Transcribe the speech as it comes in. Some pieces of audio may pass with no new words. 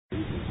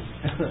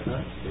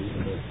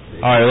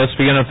All right, let's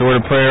begin with the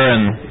word of prayer,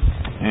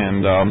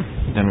 and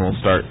then we'll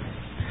start.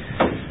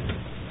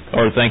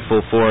 Lord,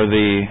 thankful for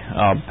the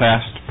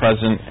past,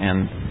 present,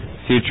 and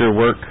future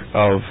work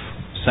of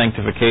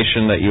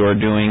sanctification that you are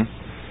doing,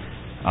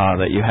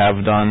 that you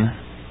have done,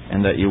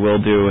 and that you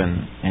will do.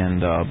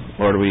 And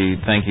Lord,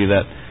 we thank you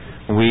that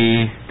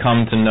we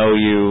come to know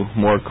you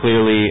more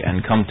clearly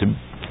and come to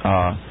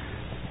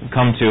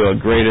a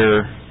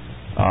greater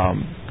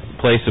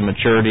place of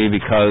maturity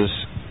because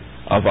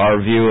of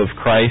our view of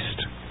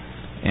Christ.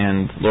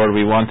 And Lord,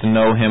 we want to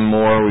know him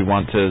more. We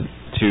want to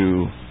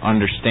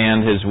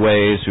understand his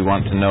ways. We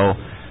want to know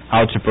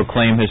how to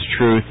proclaim his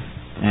truth.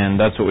 And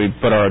that's what we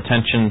put our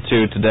attention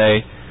to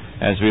today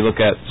as we look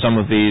at some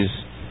of these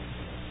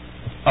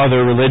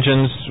other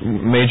religions,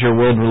 major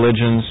world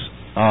religions,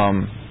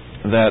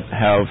 that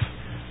have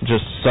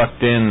just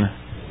sucked in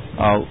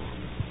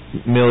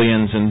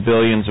millions and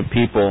billions of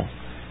people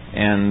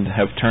and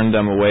have turned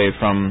them away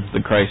from the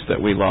Christ that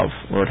we love.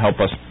 Lord,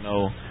 help us to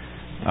know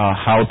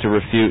how to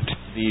refute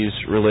these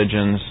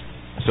religions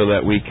so that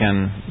we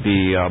can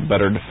be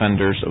better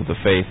defenders of the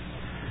faith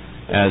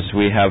as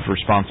we have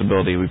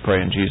responsibility. We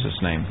pray in Jesus'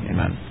 name.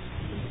 Amen.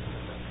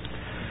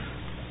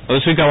 Well,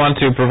 this week I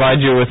want to provide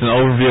you with an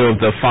overview of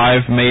the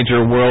 5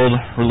 major world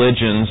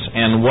religions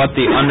and what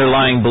the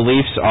underlying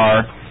beliefs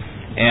are,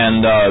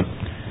 and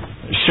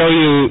show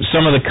you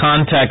some of the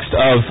context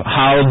of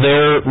how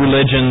their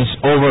religions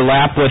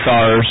overlap with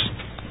ours,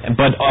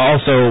 but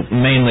also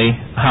mainly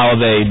how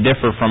they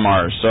differ from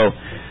ours. So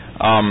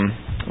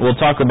we'll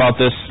talk about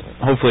this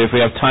hopefully if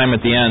we have time at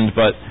the end,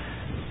 but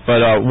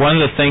one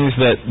of the things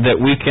that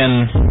we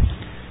can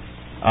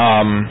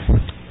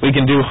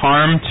do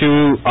harm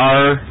to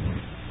our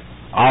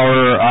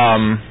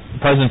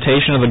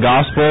presentation of the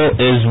gospel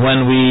is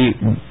when we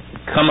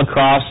come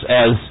across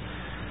as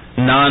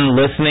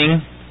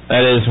non-listening.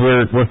 That is,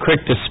 we're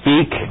quick to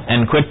speak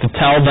and quick to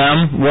tell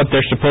them what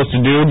they're supposed to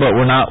do, but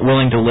we're not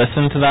willing to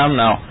listen to them.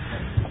 Now,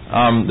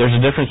 there's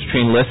a difference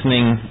between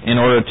listening in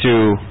order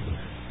to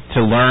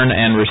learn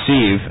and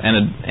receive,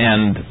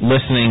 and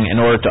listening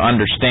in order to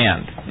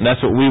understand. And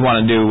that's what we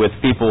want to do with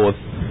people with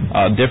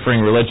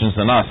differing religions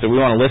than us. That we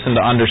want to listen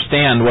to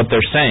understand what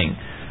they're saying,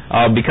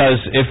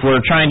 because if we're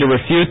trying to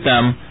refute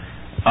them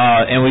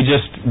and we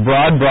just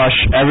broad brush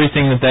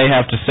everything that they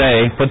have to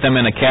say, put them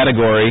in a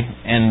category,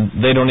 and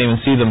they don't even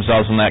see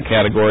themselves in that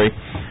category,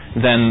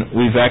 then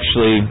we've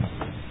actually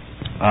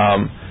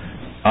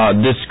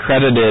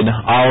discredited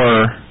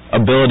our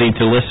ability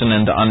to listen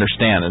and to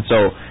understand. And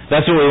so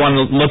that's what we want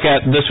to look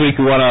at this week.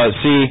 We want to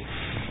see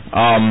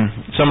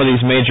some of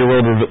these major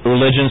world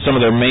religions, some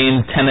of their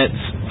main tenets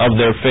of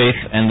their faith,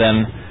 and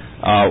then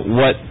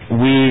what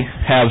we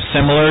have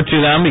similar to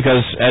them,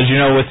 because as you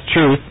know, with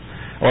truth,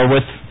 or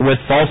with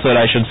falsehood,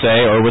 I should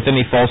say, or with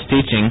any false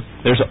teaching,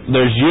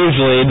 there's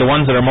usually, the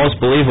ones that are most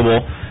believable,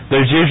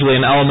 there's usually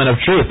an element of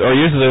truth, or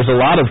usually there's a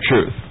lot of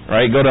truth,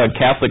 right? Go to a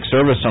Catholic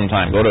service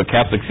sometime, go to a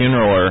Catholic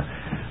funeral, or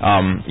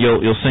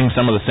you'll sing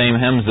some of the same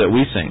hymns that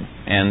we sing,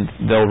 and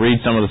they'll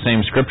read some of the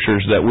same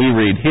scriptures that we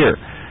read here.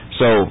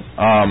 So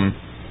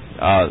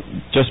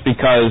just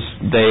because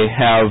they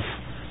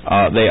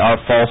are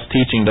false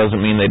teaching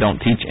doesn't mean they don't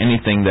teach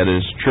anything that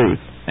is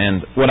truth.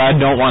 And what I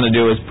don't want to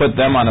do is put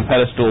them on a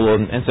pedestal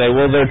and say,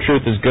 well, their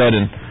truth is good,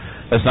 and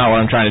that's not what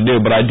I'm trying to do.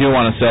 But I do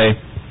want to say,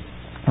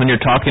 when you're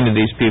talking to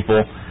these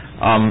people,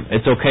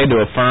 it's okay to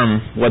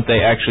affirm what they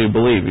actually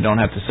believe. You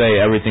don't have to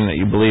say everything that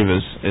you believe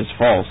is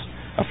false.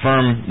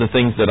 Affirm the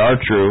things that are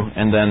true,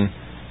 and then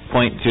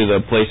point to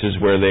the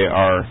places where they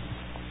are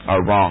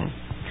wrong.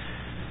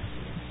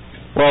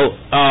 Well,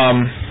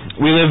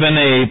 we live in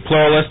a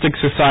pluralistic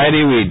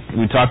society.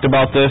 We talked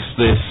about this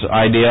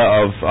idea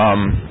of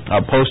a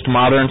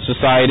postmodern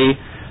society,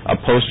 a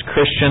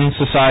post-Christian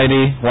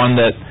society, one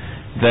that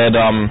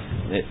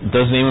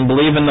doesn't even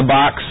believe in the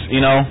box,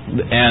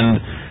 and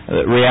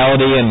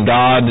reality and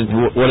God.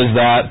 What is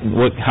that?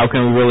 How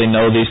can we really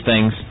know these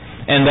things?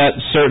 And that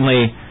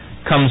certainly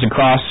comes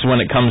across when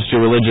it comes to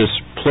religious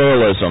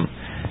pluralism.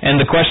 And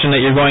the question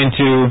that you're going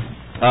to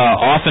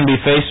often be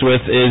faced with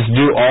is,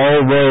 do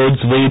all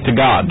roads lead to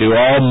God? Do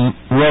all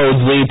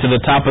roads lead to the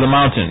top of the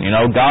mountain?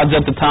 God's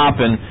at the top,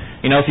 and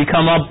if you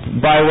come up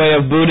by way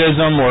of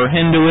Buddhism or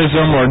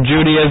Hinduism or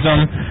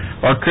Judaism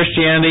or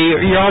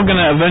Christianity, you're all going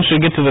to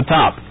eventually get to the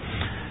top.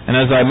 And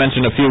as I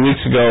mentioned a few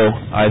weeks ago,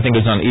 I think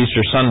it was on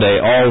Easter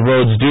Sunday, all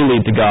roads do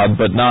lead to God,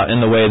 but not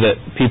in the way that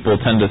people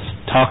tend to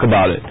talk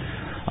about it.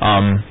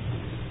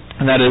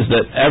 And that is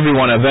that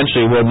everyone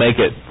eventually will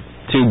make it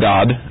to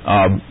God,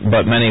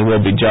 but many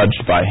will be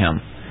judged by Him.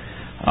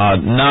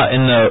 Not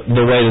in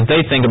the way that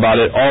they think about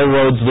it. All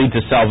roads lead to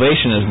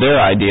salvation is their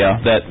idea,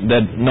 that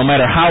no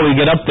matter how we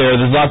get up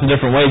there's lots of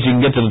different ways you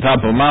can get to the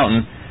top of a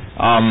mountain.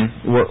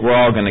 We're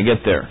all going to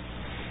get there.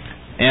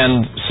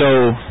 And so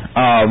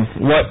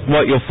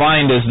what you'll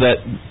find is that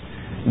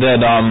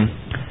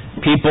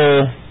people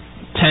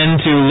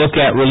tend to look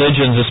at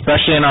religions,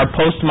 especially in our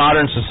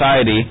postmodern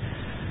society,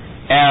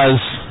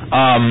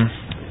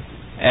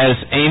 as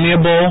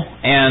amiable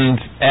and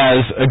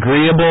as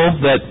agreeable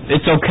that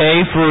it's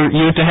okay for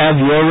you to have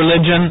your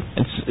religion.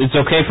 It's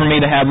okay for me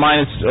to have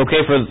mine. It's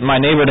okay for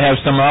my neighbor to have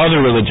some other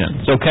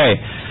religion. It's okay.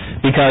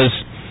 Because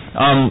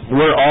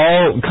we're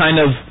all kind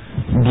of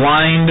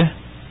blind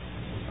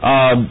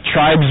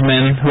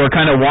tribesmen who are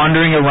kind of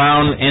wandering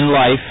around in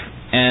life,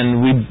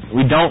 and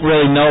we don't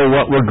really know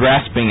what we're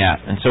grasping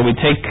at. And so we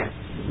take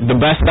the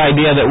best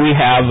idea that we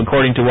have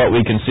according to what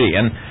we can see.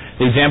 And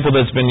the example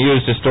that's been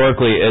used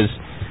historically is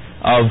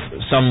of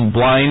some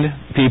blind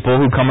people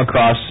who come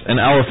across an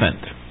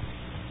elephant.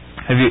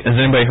 Has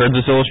anybody heard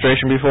this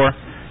illustration before?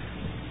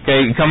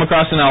 Okay, you come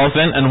across an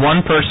elephant, and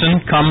one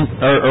person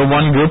or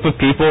one group of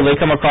people, they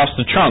come across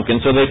the trunk, and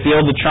so they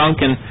feel the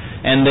trunk,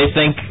 and they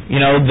think,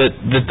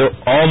 that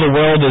all the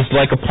world is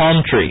like a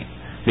palm tree,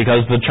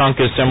 because the trunk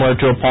is similar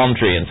to a palm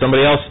tree. And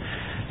somebody else,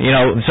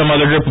 some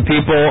other group of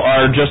people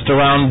are just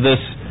around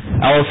this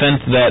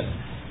elephant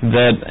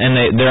and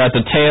they're at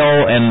the tail,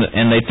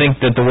 and they think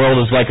that the world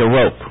is like a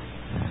rope.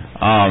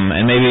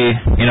 And maybe,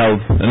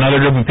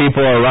 another group of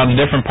people are around a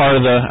different part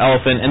of the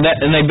elephant,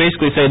 and they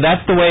basically say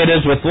that's the way it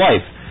is with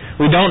life.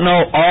 We don't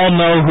all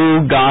know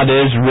who God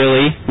is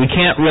really. We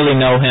can't really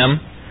know Him.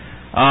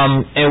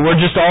 And we're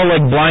just all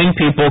like blind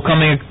people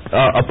coming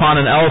upon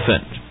an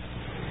elephant.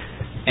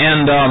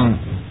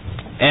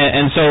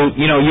 And so,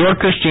 your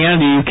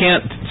Christianity, you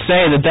can't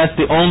say that that's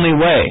the only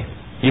way.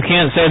 You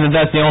can't say that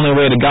that's the only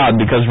way to God,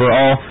 because we're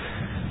all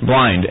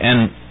blind.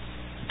 And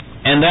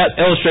that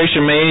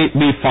illustration may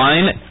be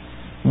fine,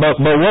 but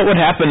what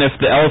would happen if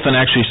the elephant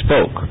actually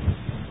spoke?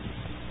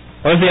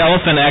 What if the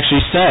elephant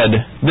actually said,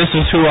 "This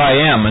is who I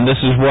am, and this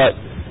is what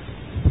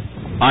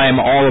I am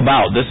all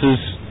about. This is,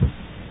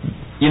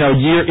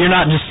 you're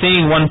not just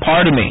seeing one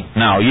part of me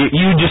now.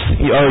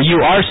 You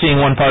are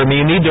seeing one part of me.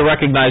 You need to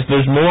recognize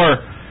there's more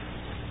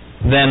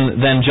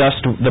than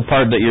just the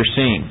part that you're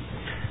seeing."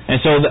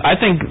 And so I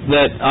think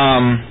that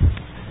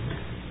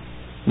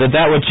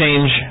that would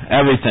change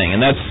everything, and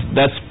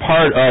that's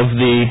part of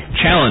the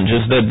challenge,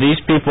 is that these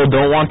people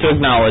don't want to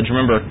acknowledge.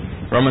 Remember,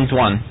 Romans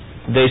 1,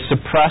 they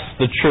suppress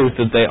the truth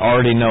that they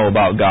already know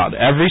about God.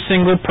 Every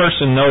single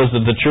person knows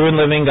that the true and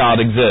living God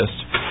exists,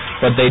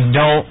 but they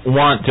don't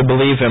want to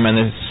believe Him, and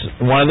it's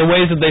one of the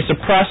ways that they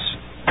suppress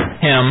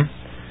Him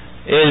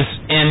is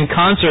in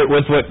concert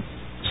with what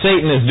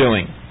Satan is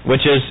doing,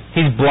 which is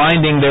he's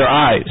blinding their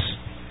eyes.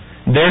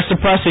 They're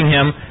suppressing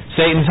Him.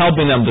 Satan's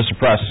helping them to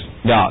suppress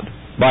God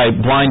by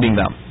blinding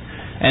them.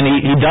 And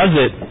he does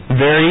it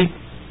very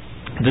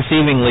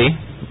deceivingly,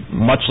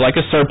 much like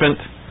a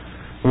serpent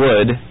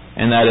would,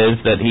 and that is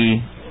that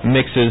he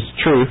mixes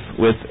truth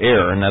with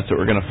error, and that's what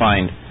we're going to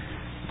find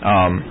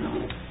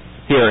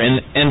here.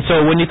 And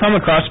so when you come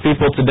across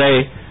people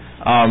today,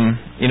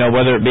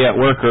 whether it be at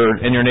work or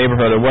in your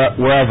neighborhood or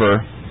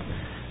wherever,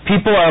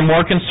 people are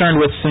more concerned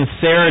with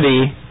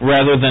sincerity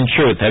rather than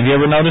truth. Have you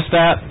ever noticed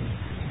that?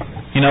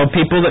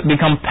 People that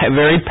become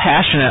very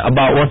passionate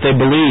about what they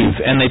believe,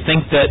 and they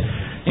think that,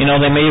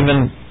 they may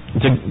even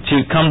to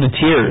come to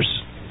tears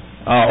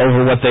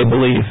over what they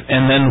believe,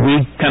 and then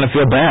we kind of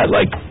feel bad,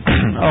 like,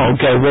 oh,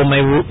 okay, well,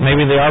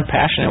 maybe they are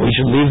passionate. We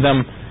should leave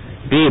them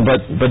be.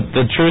 But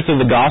the truth of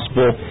the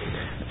gospel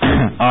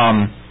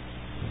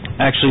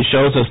actually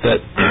shows us that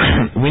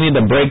we need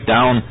to break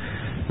down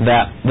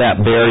that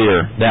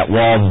barrier, that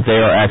wall, that they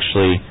are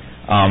actually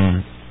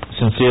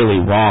sincerely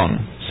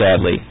wrong,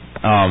 sadly.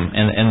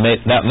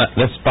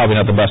 That's probably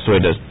not the best way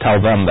to tell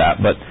them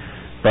that, but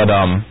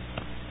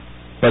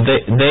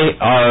they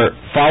are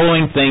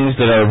following things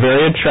that are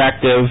very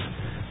attractive,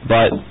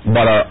 but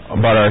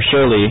are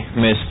surely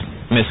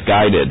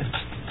misguided.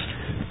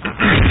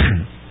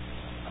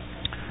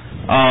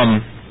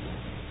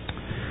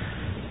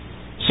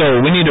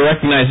 So we need to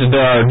recognize that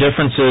there are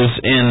differences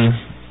in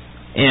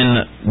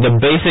the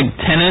basic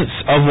tenets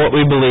of what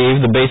we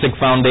believe, the basic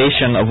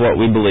foundation of what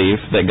we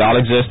believe, that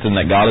God exists and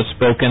that God has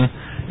spoken,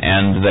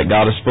 and that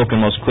God has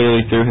spoken most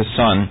clearly through His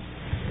Son.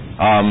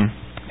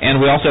 And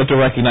we also have to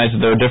recognize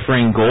that there are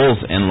differing goals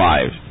in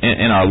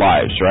our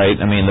lives, right?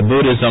 I mean, the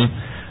Buddhist,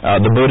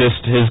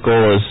 his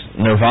goal is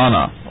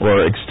nirvana,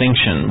 or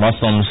extinction.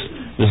 Muslims'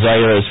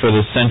 desire is for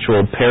the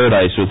sensual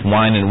paradise with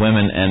wine and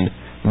women and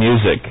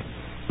music.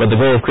 But the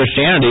goal of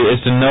Christianity is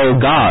to know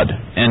God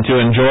and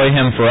to enjoy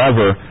Him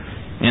forever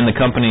in the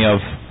company of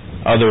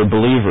other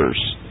believers.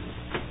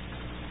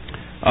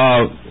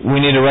 We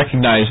need to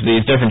recognize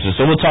these differences.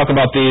 So we'll talk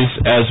about these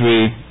as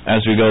we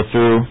go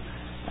through.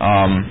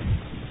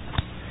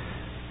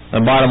 The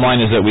bottom line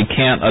is that we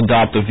can't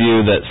adopt a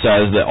view that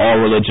says that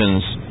all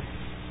religions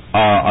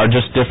are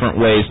just different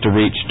ways to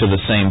reach to the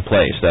same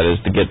place, that is,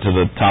 to get to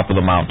the top of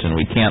the mountain.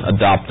 We can't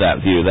adopt that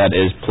view. That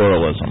is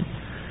pluralism.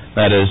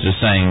 That is just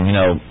saying,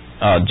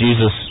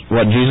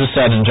 what Jesus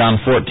said in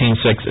John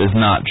 14:6 is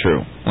not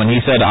true. When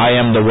He said, "I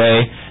am the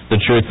way, the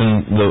truth,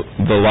 and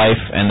the life,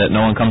 and that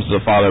no one comes to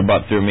the Father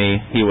but through me,"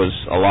 He was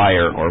a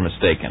liar or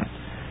mistaken.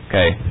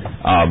 Okay,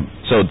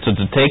 so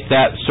to take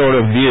that sort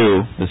of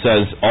view that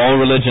says all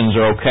religions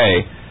are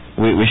okay,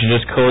 we should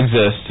just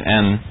coexist,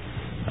 and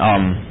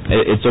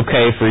It's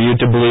okay for you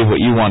to believe what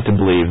you want to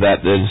believe.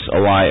 That is a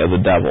lie of the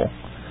devil.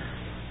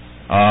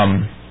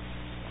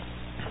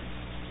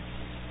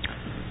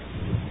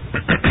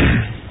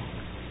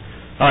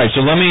 All right,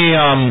 so let me...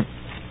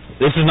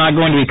 this is not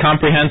going to be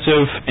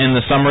comprehensive in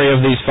the summary of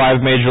these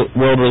 5 major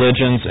world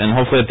religions, and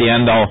hopefully at the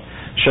end I'll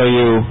show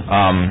you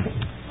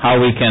how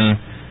we can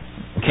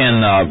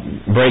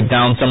break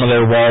down some of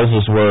their walls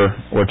as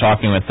we're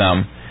talking with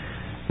them.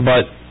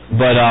 But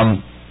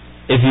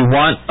if you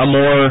want a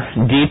more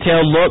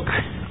detailed look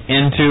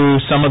into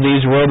some of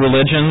these world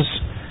religions,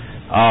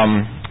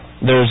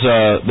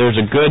 there's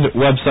a good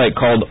website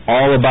called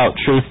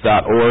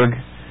allaboutruth.org,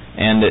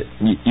 and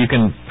you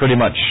can pretty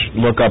much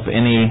look up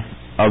any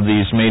of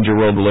these major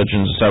world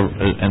religions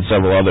and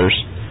several others,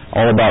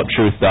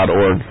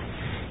 allaboutruth.org,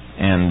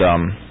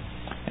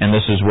 and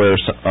this is where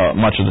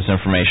much of this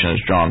information is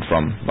drawn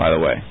from, by the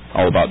way,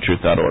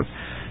 allaboutruth.org.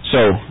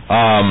 So,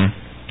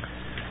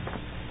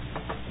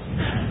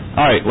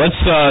 all right, let's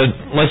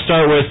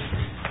start with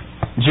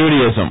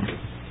Judaism.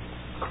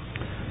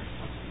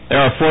 There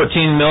are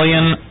 14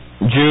 million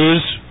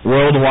Jews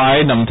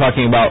worldwide. I'm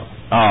talking about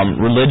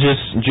religious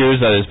Jews,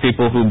 that is,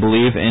 people who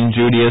believe in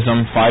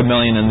Judaism. 5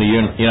 million in the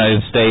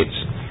United States.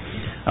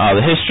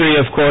 The history,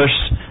 of course,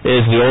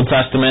 is the Old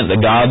Testament,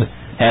 that God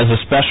has a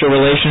special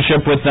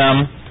relationship with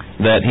them,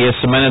 that He has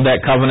cemented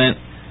that covenant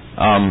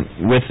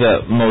with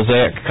the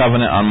Mosaic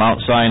covenant on Mount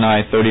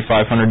Sinai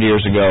 3,500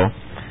 years ago.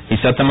 He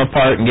set them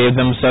apart and gave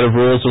them a set of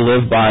rules to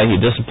live by. He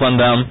disciplined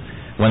them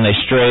when they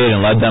strayed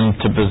and led them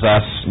to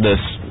possess this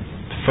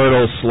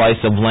fertile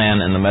slice of land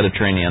in the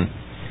Mediterranean.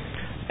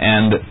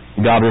 And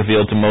God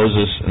revealed to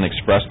Moses and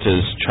expressed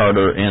His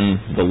charter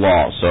in the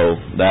law. So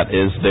that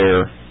is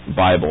their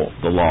Bible,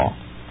 the law.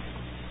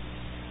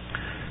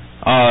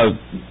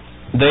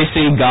 They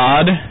see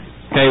God.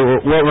 Okay,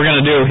 what we're going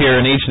to do here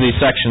in each of these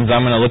sections,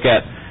 I'm going to look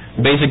at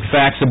basic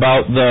facts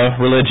about the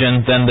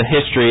religion, then the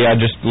history, I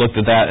just looked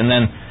at that, and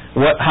then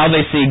how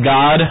they see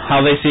God,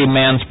 how they see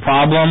man's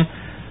problem,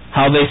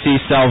 how they see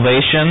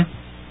salvation,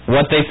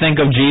 what they think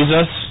of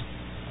Jesus,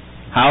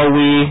 how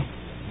we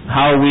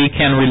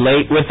can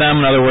relate with them.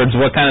 In other words,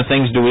 what kind of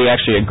things do we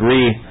actually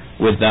agree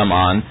with them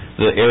on,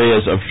 the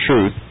areas of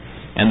truth,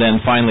 and then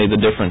finally the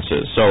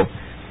differences. So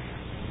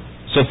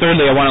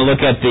thirdly, I want to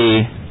look at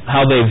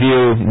how they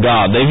view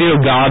God. They view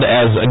God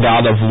as a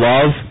God of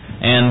love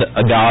and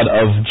a God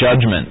of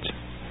judgment.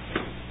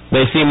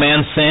 They see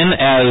man's sin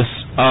as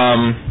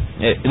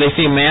they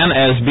see man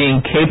as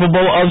being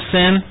capable of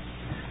sin,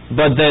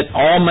 but that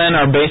all men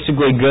are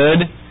basically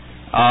good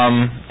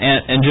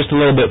and just a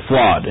little bit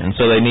flawed, and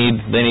so they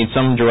need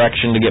some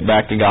direction to get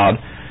back to God.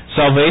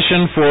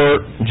 Salvation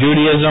for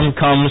Judaism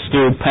comes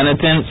through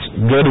penitence,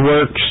 good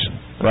works,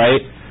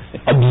 right?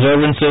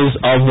 Observances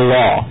of the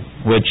law,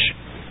 which,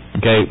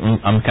 okay,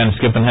 I'm kind of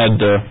skipping ahead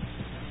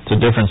to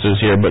differences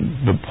here, but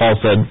Paul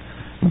said,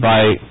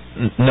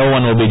 no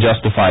one will be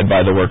justified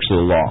by the works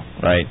of the law,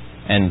 right?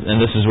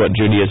 And this is what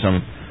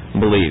Judaism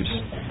believes.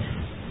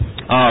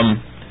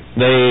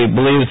 They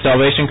believe that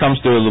salvation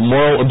comes through the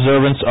moral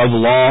observance of the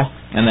law,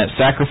 and that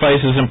sacrifice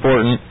is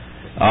important,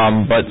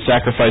 but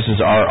sacrifices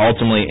are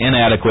ultimately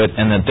inadequate,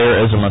 and that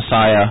there is a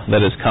Messiah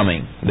that is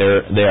coming.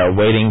 They are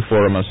waiting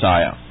for a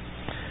Messiah.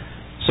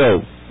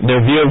 So, their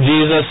view of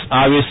Jesus,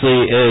 obviously,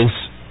 is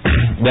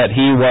that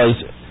He was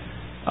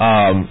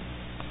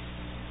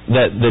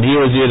that He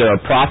was either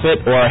a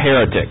prophet or a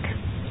heretic,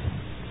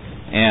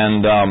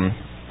 and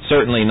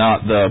certainly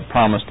not the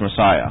promised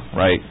Messiah,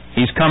 right?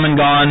 He's come and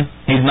gone.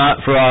 He's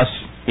not for us.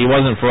 He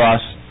wasn't for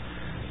us,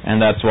 and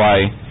that's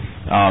why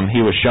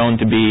He was shown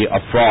to be a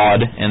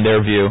fraud in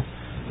their view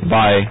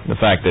by the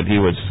fact that He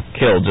was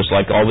killed, just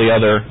like all the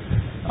other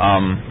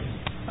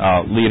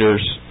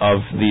leaders of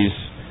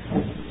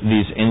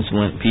these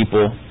insolent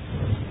people.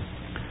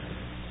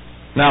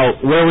 Now,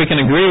 where we can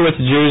agree with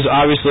the Jews,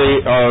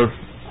 obviously, are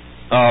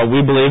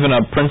we believe in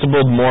a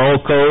principled moral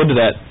code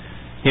that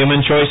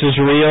human choice is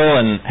real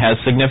and has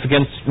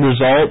significant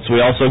results. We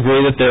also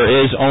agree that there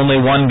is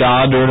only one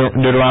God,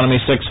 Deuteronomy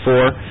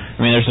 6:4. I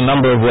mean, there's a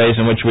number of ways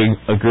in which we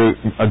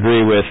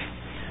agree with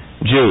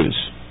Jews.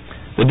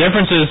 The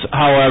difference is,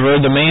 however,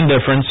 the main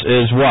difference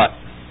is what?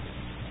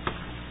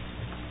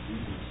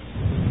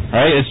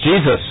 Right? It's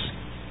Jesus.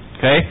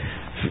 Okay?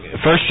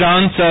 1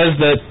 John says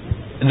that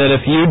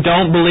if you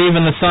don't believe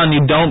in the Son,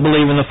 you don't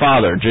believe in the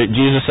Father.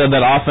 Jesus said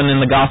that often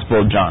in the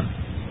Gospel of John.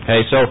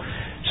 Okay, so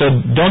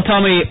don't tell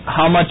me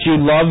how much you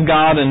love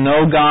God and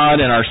know God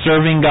and are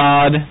serving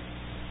God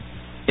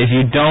if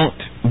you don't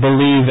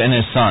believe in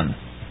His Son.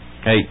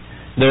 Okay,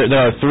 there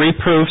are 3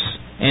 proofs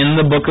in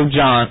the book of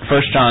John,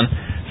 1 John,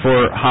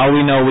 for how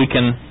we know we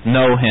can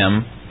know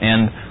Him,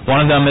 and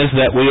one of them is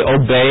that we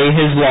obey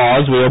His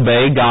laws, we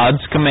obey God's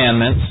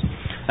commandments.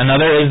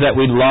 Another is that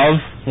we love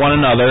one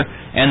another,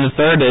 and the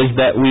third is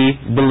that we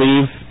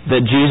believe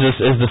that Jesus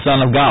is the Son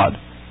of God.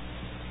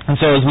 And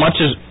so as much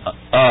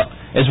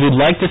as we'd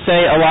like to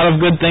say a lot of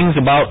good things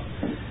about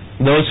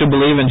those who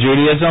believe in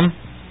Judaism,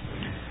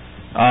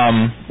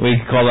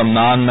 we call them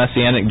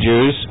non-Messianic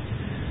Jews,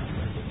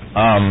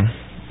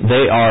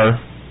 they are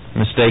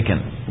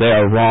mistaken. They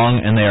are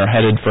wrong and they are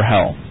headed for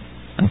hell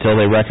until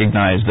they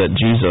recognize that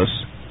Jesus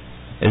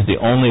is the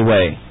only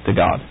way to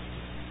God.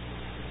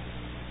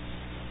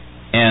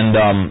 And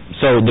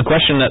so the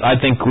question that I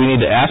think we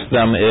need to ask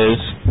them is,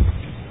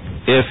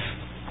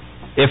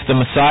 if the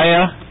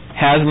Messiah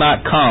has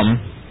not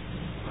come,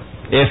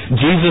 if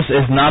Jesus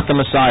is not the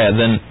Messiah,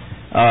 then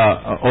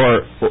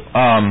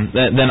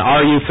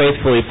are you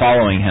faithfully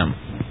following Him?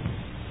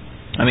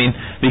 I mean,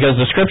 because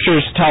the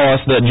Scriptures tell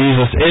us that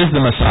Jesus is the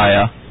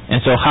Messiah,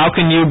 and so how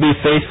can you be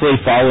faithfully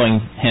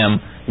following Him,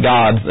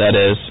 God, that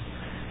is?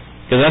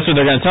 Because that's what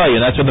they're going to tell you.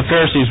 That's what the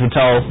Pharisees would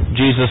tell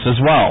Jesus as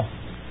well.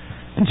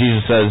 And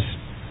Jesus says,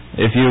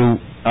 if you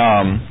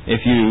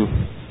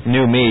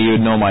knew me,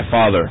 you'd know my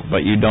Father,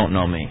 but you don't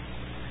know me.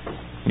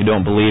 You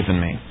don't believe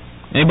in me.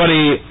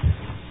 Anybody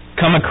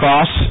come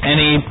across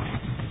any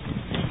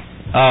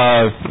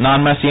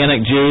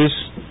non-Messianic Jews?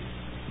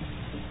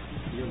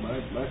 Yeah,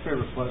 my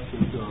favorite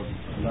question to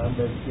a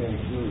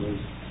non-Messianic Jew is,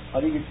 how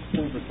do you get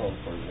your sins atoned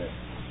for today?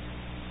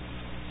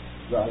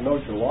 I know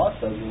what your law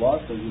says. Your law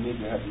says you need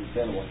to have these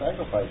animal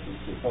sacrifices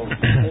to atone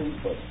for sins,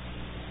 but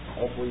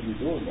I don't believe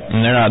you're doing that.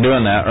 And they're not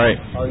doing that, right?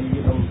 How do you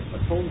get them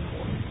atoned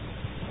for?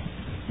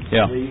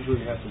 Yeah. They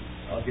usually have to.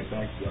 I'll get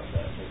back to you on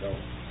that if they don't.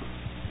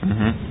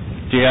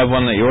 Mm-hmm. Do you have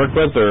one that you work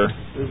with, or?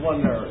 There's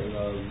one there.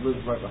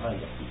 Lives right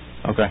behind us.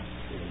 Okay.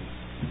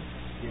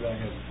 He and I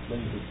have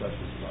many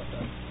discussions about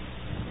that.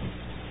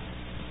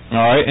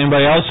 All right.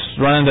 Anybody else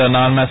run into a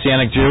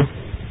non-Messianic Jew?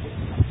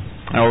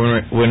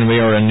 When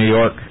we were in New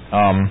York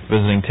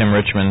visiting Tim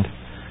Richmond,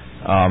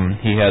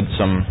 he had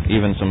some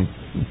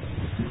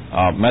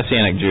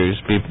Messianic Jews,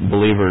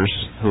 believers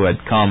who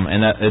had come,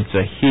 and it's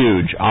a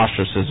huge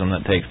ostracism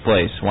that takes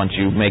place once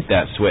you make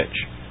that switch,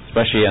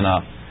 especially in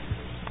a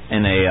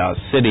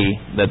city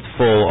that's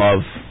full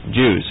of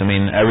Jews. I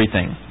mean,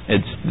 everything.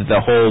 It's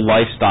the whole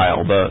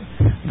lifestyle,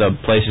 the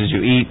places you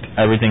eat,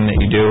 everything that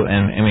you do,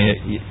 and I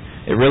mean,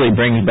 it really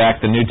brings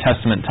back the New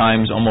Testament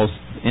times almost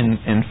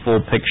in full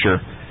picture,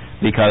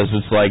 because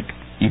it's like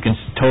you can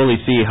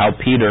totally see how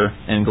Peter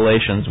in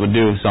Galatians would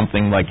do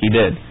something like he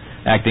did,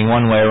 acting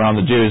one way around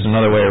the Jews,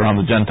 another way around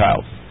the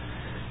Gentiles.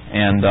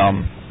 And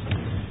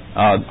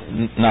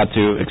not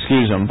to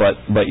excuse him, but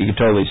you can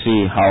totally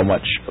see how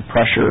much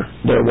pressure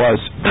there was.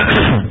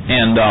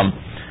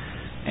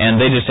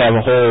 And they just have a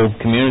whole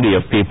community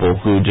of people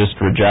who just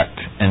reject.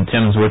 And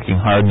Tim's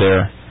working hard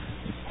there,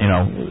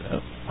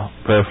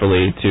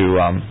 prayerfully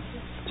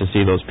to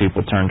see those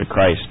people turn to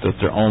Christ.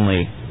 That's their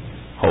only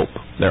hope.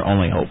 Their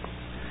only hope.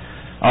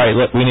 All right,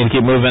 we need to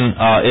keep moving.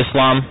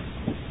 Islam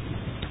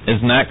is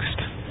next.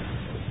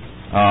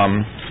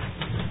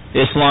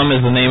 Islam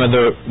is the name of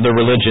the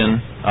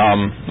religion.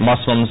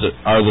 Muslims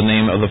are the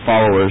name of the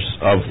followers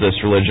of this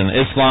religion.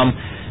 Islam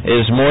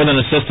is more than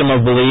a system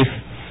of belief.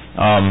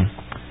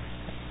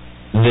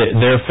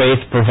 Their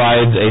faith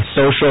provides a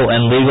social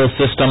and legal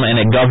system, and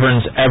it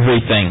governs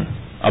everything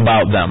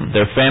about them.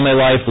 Their family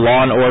life,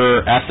 law and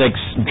order,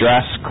 ethics,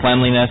 dress,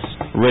 cleanliness,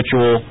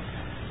 ritual,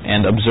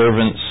 and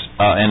observance,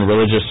 and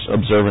religious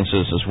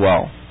observances as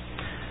well.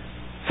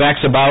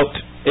 Facts about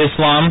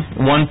Islam: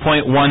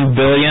 1.1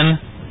 billion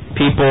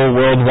people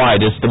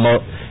worldwide. It is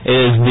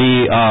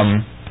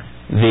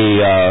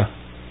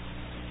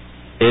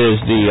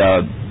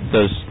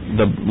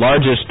the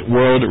largest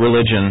world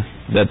religion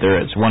that there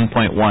is.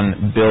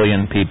 1.1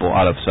 billion people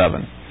out of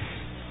 7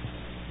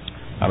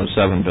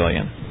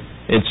 billion.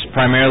 It's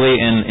primarily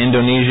in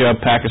Indonesia,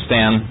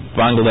 Pakistan,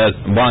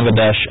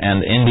 Bangladesh,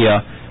 and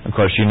India. Of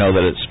course, you know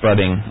that it's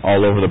spreading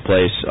all over the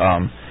place.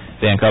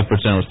 Dan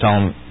Cuthbertson was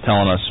telling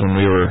us when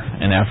we were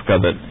in Africa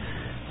that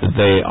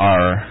they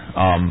are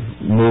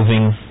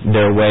moving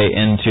their way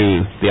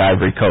into the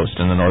Ivory Coast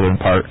in the northern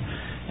part,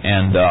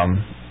 and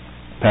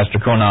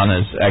Pastor Conan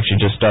has actually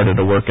just started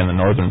to work in the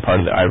northern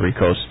part of the Ivory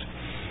Coast.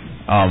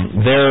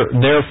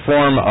 Their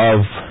form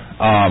of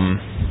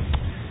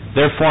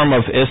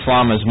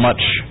Islam is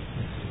much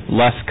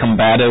less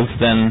combative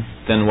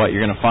than what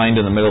you're going to find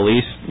in the Middle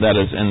East, that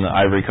is in the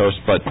Ivory Coast,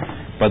 but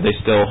they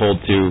still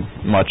hold to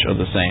much of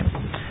the same.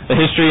 The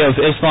history of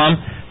Islam,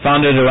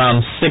 founded around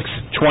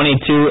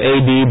 622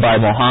 AD by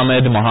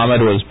Muhammad.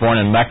 Muhammad was born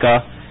in Mecca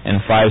in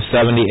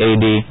 570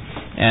 AD,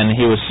 and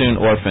he was soon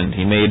orphaned.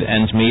 He made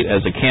ends meet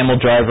as a camel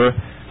driver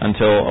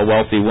until a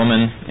wealthy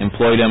woman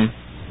employed him.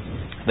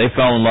 They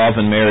fell in love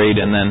and married,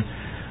 and then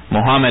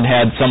Muhammad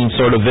had some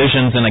sort of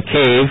visions in a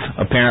cave,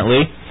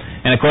 apparently,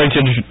 and according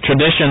to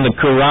tradition, the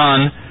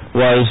Quran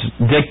was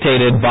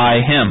dictated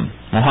by him.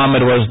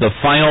 Muhammad was the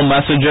final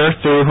messenger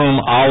through whom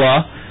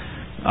Allah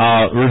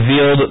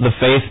revealed the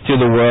faith to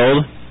the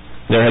world.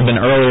 There had been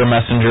earlier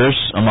messengers,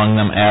 among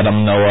them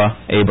Adam, Noah,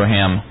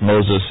 Abraham,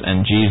 Moses,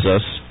 and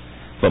Jesus,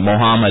 but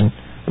Muhammad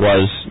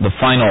was the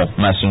final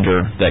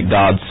messenger that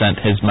God sent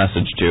His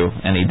message to,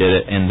 and he did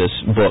it in this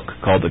book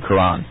called the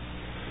Quran.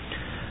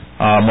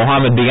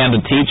 Muhammad began to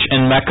teach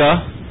in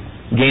Mecca,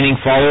 gaining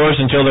followers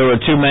until there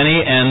were too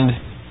many, and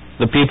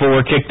the people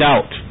were kicked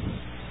out.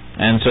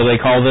 And so they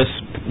call this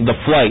the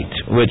Flight,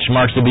 which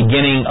marks the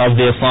beginning of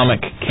the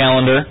Islamic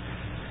calendar.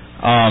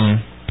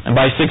 And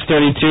by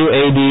 632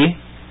 AD,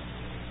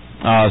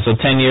 so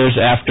 10 years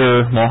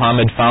after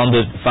Muhammad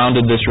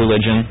founded this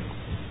religion,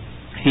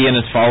 he and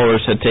his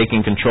followers had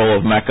taken control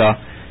of Mecca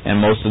and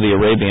most of the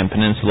Arabian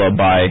Peninsula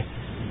by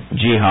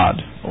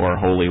jihad, or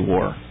holy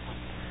war.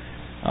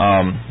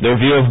 Their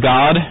view of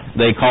God,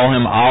 they call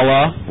him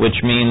Allah, which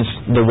means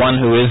the one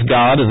who is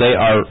God. They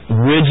are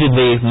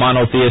rigidly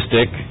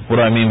monotheistic. What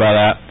do I mean by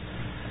that?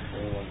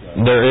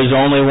 There is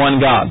only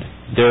one God.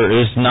 There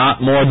is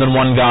not more than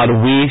one God.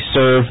 We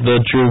serve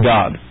the true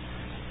God.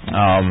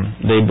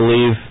 They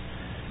believe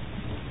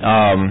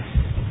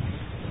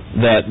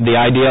that the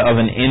idea of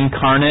an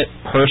incarnate,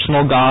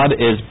 personal God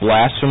is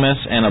blasphemous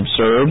and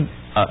absurd.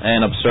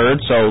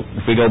 So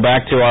if we go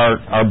back to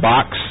our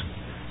box,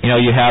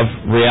 you have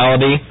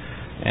reality,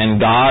 and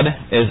God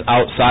is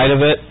outside of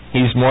it.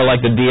 He's more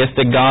like the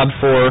deistic God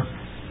for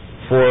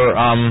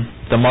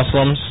the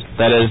Muslims.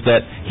 That is,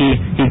 that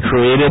He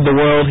created the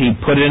world, He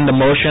put it into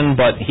motion,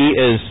 but He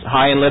is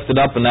high and lifted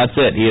up, and that's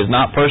it. He is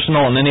not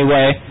personal in any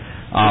way.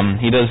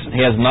 He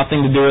has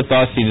nothing to do with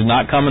us. He did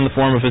not come in the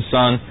form of His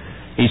Son.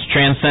 He's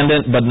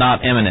transcendent but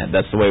not immanent.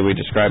 That's the way we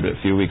described it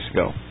a few weeks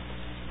ago.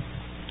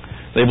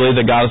 They believe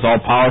that God is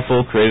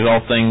all-powerful, created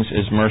all things,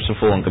 is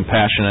merciful and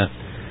compassionate,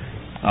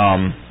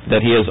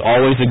 that He has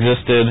always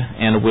existed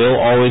and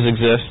will always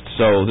exist.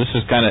 So this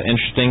is kind of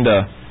interesting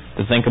to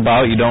think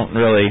about. You don't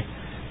really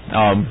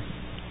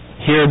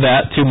hear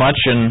that too much,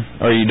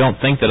 or you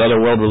don't think that other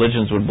world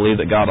religions would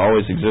believe that God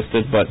always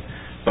existed, but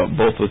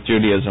both with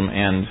Judaism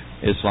and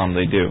Islam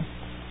they do.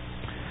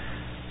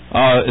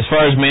 As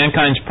far as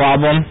mankind's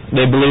problem,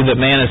 they believe that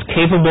man is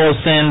capable of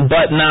sin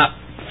but not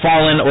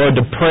fallen or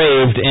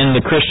depraved in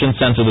the Christian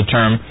sense of the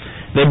term.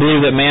 They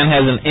believe that man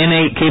has an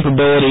innate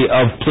capability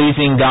of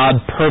pleasing God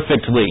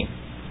perfectly,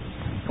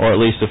 or at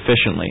least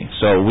efficiently.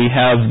 So we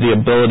have the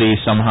ability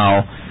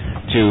somehow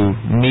to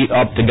meet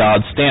up to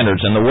God's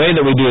standards. And the way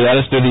that we do that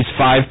is through these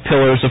 5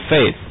 pillars of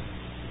faith.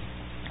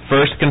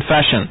 First,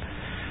 confession.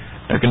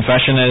 Their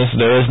confession is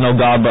there is no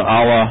God but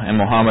Allah, and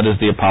Muhammad is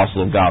the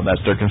apostle of God.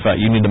 That's their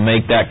confession. You need to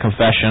make that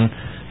confession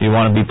if you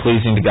want to be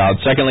pleasing to God.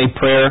 Secondly,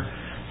 prayer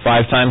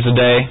 5 times a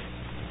day.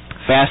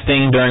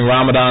 Fasting during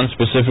Ramadan,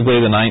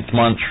 specifically the 9th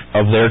month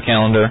of their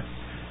calendar.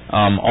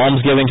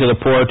 Almsgiving to the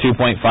poor,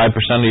 2.5%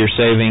 of your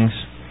savings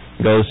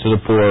goes to the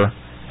poor.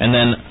 And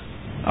then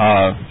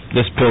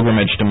this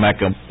pilgrimage to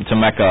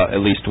Mecca at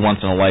least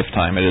once in a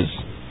lifetime. It is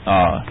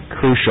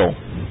crucial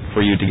for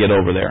you to get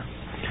over there.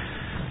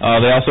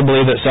 They also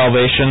believe that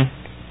salvation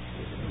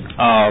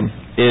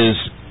is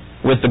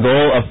with the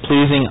goal of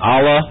pleasing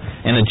Allah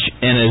and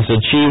is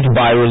achieved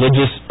by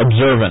religious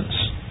observance,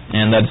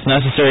 and that it's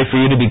necessary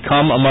for you to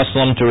become a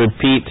Muslim to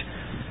repeat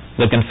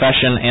the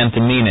confession and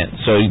to mean it.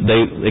 So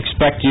they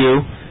expect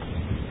you,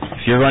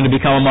 if you're going to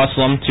become a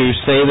Muslim, to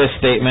say this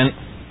statement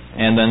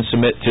and then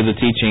submit to the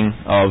teaching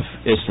of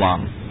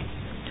Islam.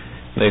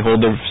 They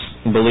hold their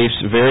beliefs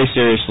very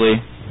seriously,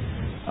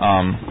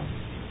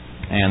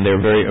 and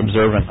they're very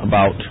observant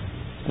about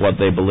what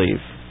they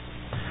believe.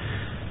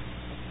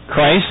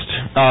 Christ,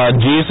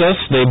 Jesus,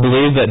 they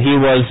believe that He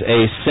was a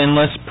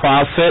sinless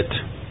prophet.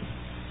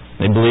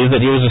 They believe that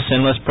He was a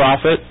sinless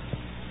prophet.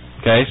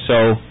 Okay,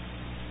 so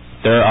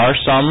there are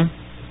some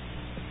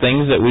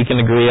things that we can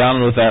agree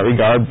on with that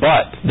regard,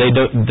 but they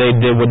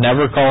would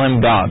never call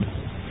Him God.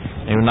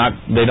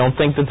 They don't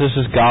think that this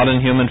is God in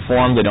human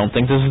form. They don't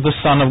think this is the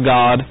Son of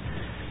God.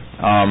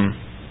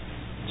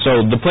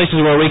 So the places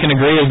where we can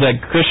agree is that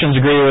Christians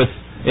agree with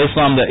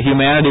Islam that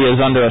humanity is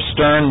under a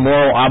stern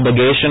moral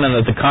obligation and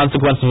that the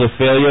consequences of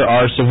failure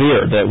are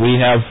severe, that we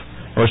have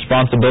a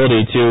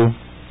responsibility to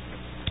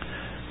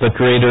the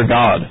Creator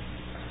God.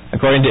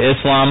 According to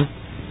Islam,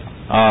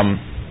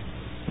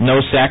 no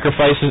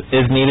sacrifice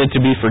is needed to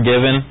be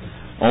forgiven,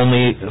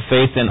 only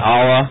faith in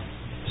Allah,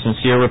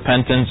 sincere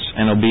repentance,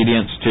 and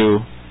obedience to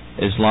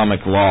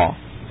Islamic law.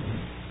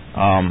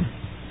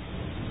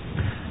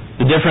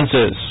 The difference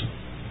is,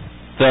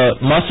 the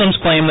Muslims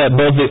claim that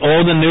both the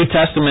Old and New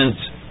Testament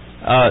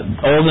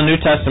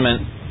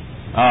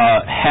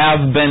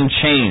have been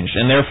changed,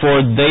 and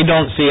therefore they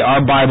don't see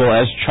our Bible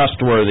as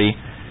trustworthy.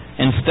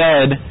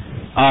 Instead,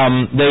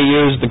 they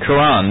use the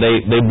Quran.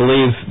 They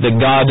believe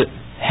that God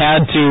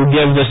had to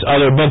give this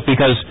other book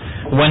because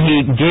when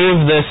He gave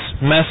this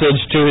message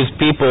to His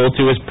people,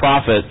 to His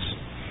prophets,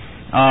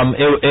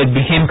 it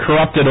became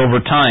corrupted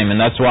over time,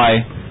 and that's why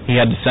He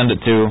had to send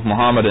it to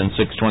Muhammad in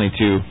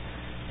 622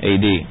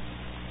 AD.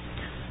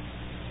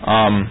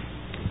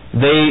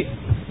 They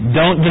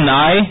don't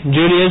deny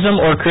Judaism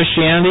or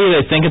Christianity.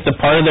 They think it's a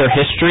part of their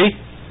history.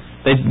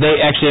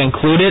 They actually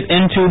include it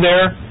into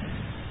their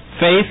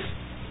faith.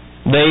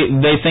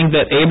 They think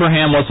that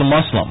Abraham was a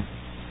Muslim.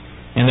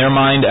 In their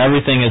mind,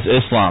 everything is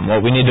Islam. What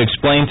we need to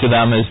explain to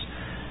them is,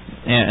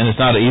 and it's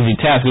not an easy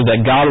task, is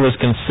that God was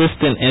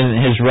consistent in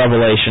His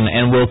revelation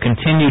and will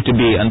continue to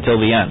be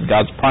until the end.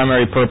 God's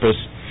primary purpose,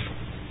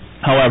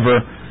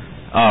 however,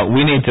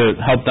 we need to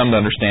help them to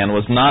understand,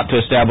 was not to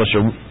establish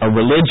a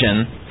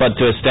religion, but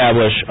to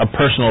establish a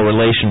personal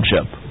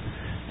relationship.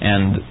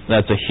 And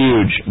that's a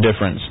huge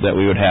difference that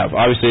we would have.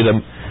 Obviously,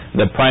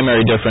 the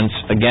primary difference,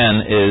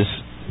 again, is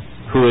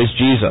who is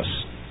Jesus?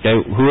 Okay,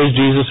 who is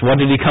Jesus? What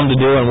did He come to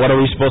do? And what are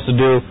we supposed to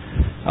do?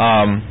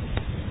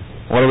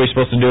 What are we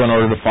supposed to do in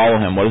order to follow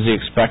Him? What does He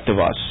expect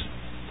of us?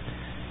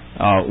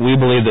 We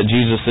believe that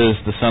Jesus is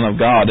the Son of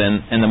God,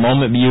 and the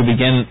moment you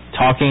begin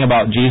talking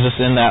about Jesus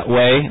in that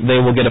way, they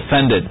will get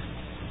offended,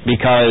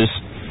 because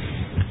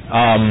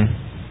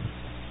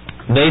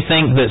they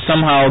think that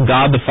somehow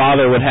God the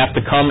Father would have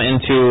to come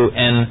into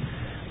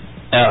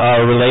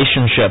a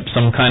relationship,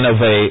 some kind of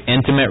a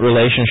intimate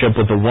relationship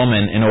with a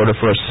woman in order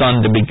for a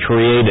son to be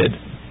created.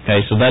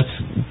 Okay, so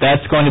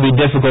that's going to be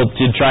difficult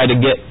to try to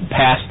get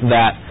past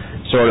that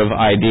sort of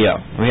idea.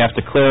 We have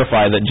to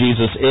clarify that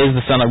Jesus is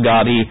the Son of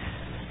God. He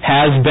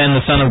has been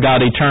the Son of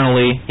God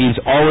eternally. He's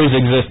always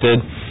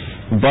existed,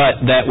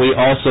 but that we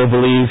also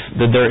believe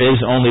that there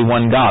is only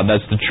one God.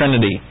 That's the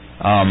Trinity.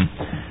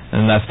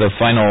 And that's the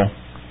final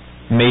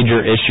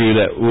major issue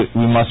that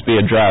we must be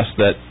addressed.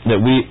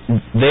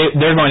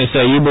 They're going to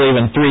say, you believe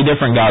in three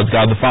different gods,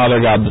 God the Father,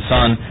 God the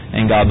Son,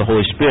 and God the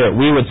Holy Spirit.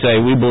 We would say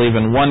we believe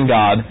in one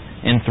God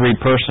in three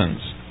persons,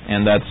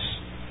 and that's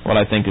what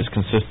I think is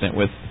consistent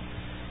with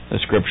the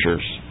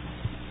Scriptures.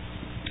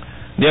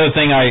 The other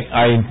thing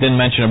I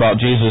didn't mention about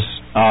Jesus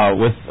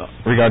with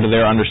regard to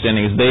their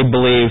understanding is they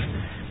believe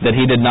that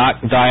He did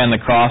not die on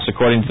the cross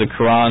according to the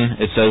Quran.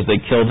 It says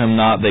they killed Him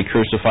not, they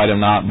crucified Him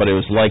not, but it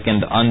was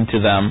likened unto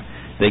them.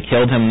 They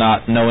killed Him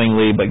not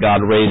knowingly, but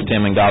God raised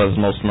Him, and God is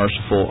most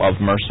merciful of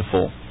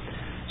merciful.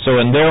 So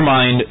in their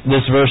mind,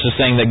 this verse is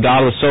saying that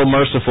God was so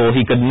merciful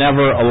He could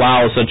never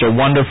allow such a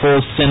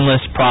wonderful, sinless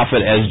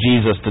prophet as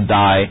Jesus to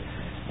die,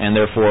 and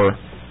therefore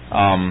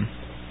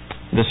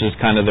this is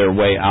kind of their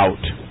way out,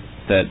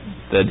 that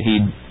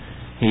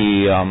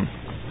He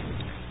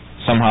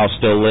somehow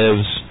still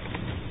lives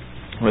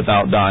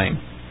without dying.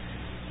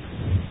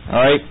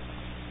 Alright?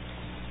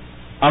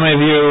 How many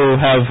of you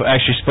have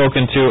actually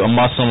spoken to a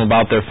Muslim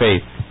about their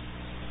faith?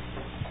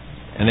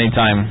 At any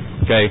time,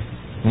 okay?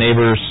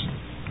 Neighbors,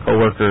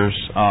 co-workers.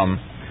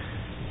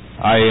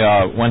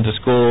 I went to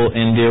school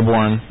in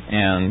Dearborn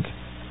and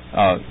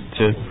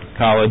to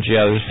college.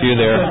 Yeah, there's a few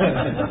there.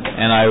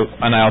 And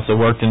I also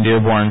worked in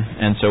Dearborn,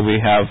 and so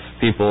we have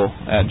people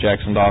at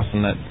Jackson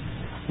Dawson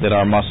that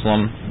are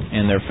Muslim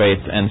in their faith,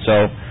 and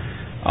so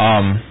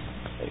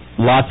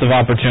lots of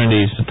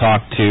opportunities to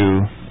talk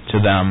to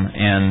them,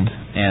 and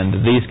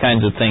these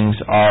kinds of things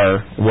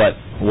are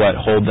what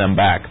hold them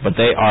back. But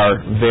they are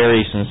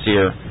very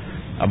sincere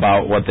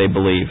about what they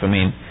believe. I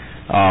mean,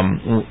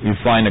 you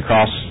flying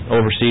across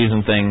overseas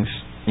and things,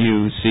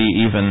 you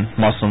see even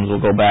Muslims will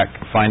go back,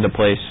 find a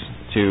place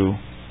to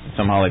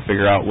somehow like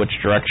figure out which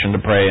direction to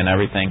pray and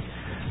everything.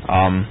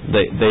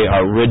 They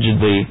are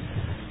rigidly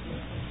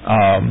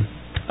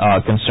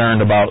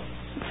concerned about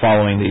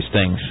following these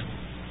things.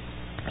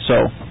 So,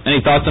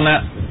 any thoughts on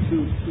that?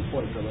 Two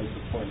points I'd like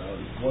to point out.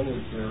 One is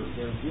their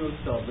view of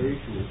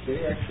salvation is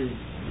they actually,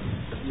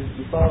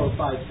 you follow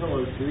 5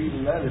 pillars, or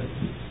even that is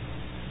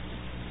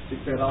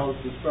it's at Allah's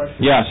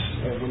discretion. Yes.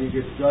 And when you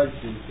get judged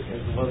as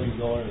to whether you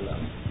go in or not.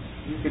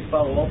 You could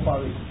follow all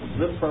 5,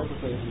 live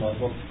perfectly as a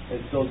Muslim,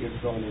 and still get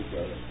thrown into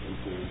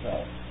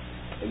hell.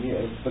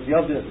 But the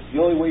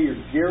only way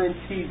you're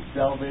guaranteed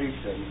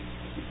salvation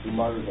is through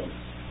martyrdom.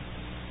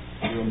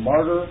 You're a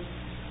martyr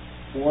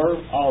for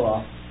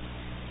Allah,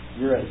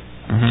 you're in.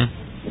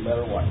 Mm-hmm. No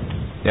matter what.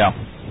 Yeah.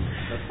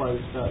 That's why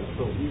it's not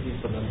so easy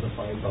for them to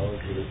find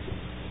volunteers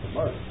to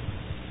martyr.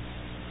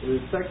 And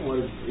the second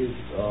one is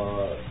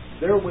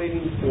they're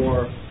waiting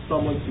for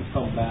someone to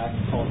come back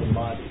called the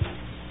Mahdi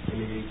in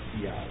the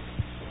HCI.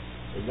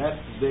 And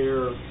that's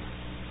their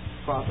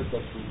prophet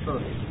that's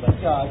returning. It's not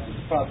God, it's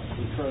the prophet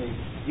that's returning.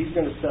 He's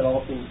going to set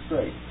all things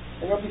straight.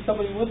 And there'll be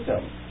somebody with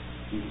them.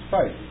 Jesus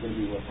Christ is going to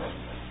be with them.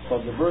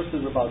 So the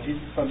verses about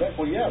Jesus coming back,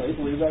 well, yeah, they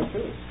believe that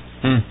too.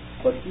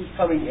 But He's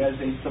coming as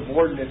a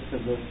subordinate to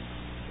this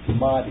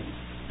Mahdi.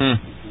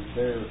 This is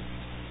their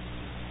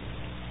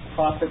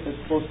prophet that's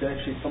supposed to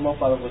actually come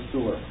up out of a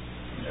sewer.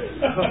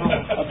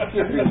 I'm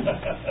serious.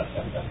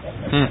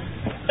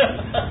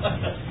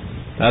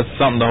 That's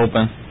something to hope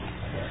in.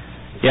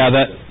 Yeah,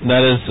 that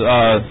is.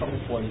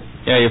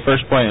 Yeah, your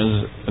first point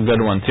is a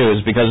good one too.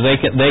 Is because they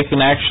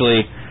can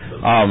actually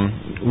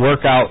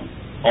work out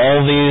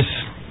all these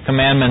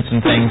commandments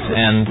and things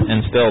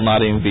and still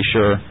not even be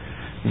sure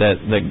that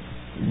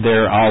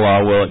their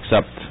Allah will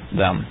accept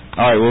them.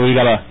 All right. Well, we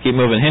got to keep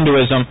moving.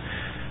 Hinduism.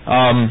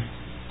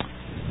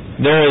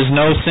 There is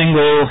no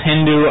single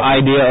Hindu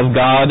idea of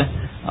God.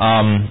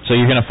 So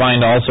you're going to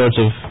find all sorts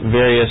of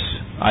various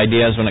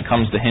ideas when it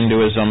comes to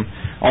Hinduism.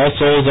 All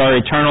souls are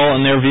eternal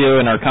in their view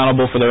and are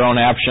accountable for their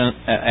own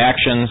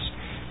actions.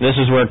 This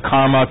is where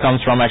karma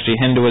comes from. Actually,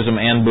 Hinduism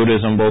and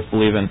Buddhism both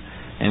believe in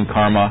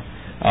karma.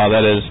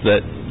 That is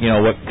that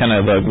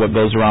what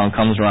goes around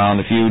comes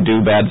around. If you do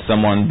bad to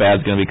someone,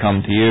 bad's going to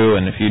come to you,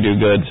 and if you do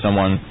good,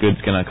 someone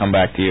good's going to come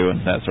back to you,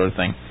 and that sort of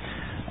thing.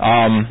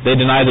 They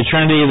deny the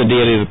Trinity, the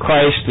deity of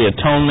Christ, the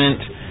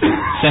atonement,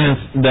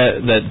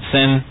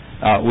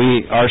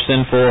 we are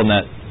sinful, and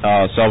that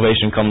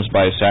salvation comes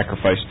by a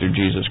sacrifice through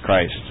Jesus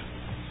Christ.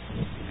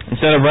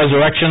 Instead of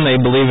resurrection, they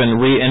believe in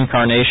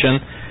reincarnation.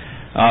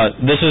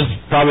 This is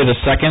probably the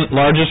second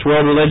largest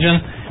world religion.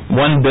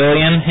 1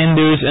 billion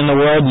Hindus in the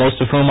world, most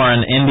of whom are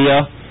in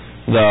India,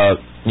 the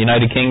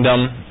United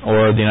Kingdom,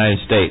 or the United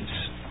States.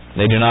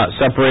 They do not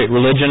separate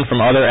religion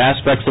from other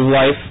aspects of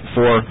life.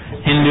 For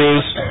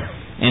Hindus,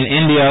 in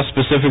India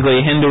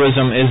specifically,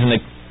 Hinduism is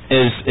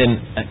an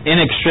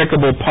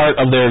inextricable part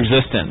of their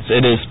existence.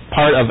 It is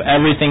part of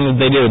everything that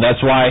they do.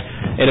 That's why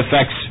it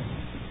affects,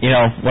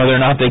 whether or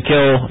not they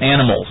kill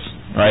animals,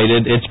 right?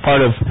 It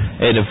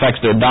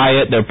affects their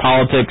diet, their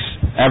politics,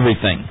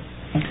 everything.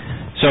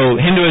 So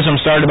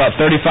Hinduism started about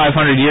 3,500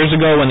 years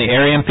ago when the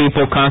Aryan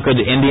people conquered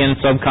the Indian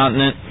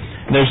subcontinent.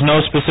 There's no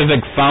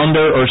specific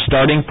founder or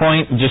starting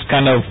point, just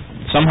kind of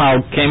somehow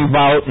came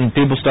about and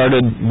people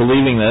started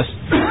believing this.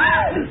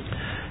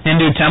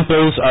 Hindu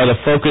temples are the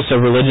focus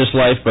of religious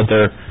life, but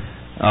they're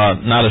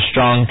not a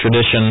strong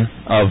tradition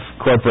of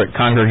corporate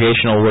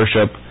congregational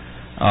worship.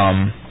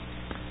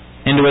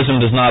 Hinduism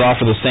does not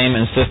offer the same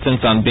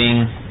insistence on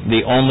being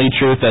the only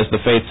truth as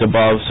the faiths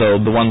above. So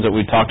the ones that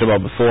we talked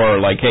about before are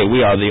like, hey,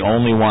 we are the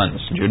only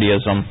ones.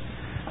 Judaism,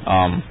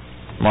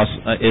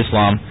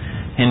 Islam.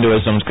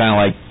 Hinduism is kind of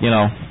like,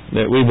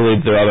 that we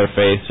believe there are other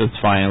faiths. It's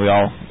fine. We're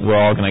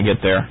all going to get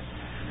there.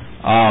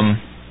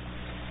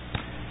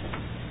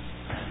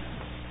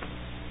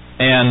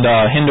 And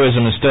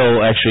Hinduism is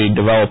still actually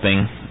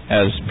developing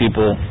as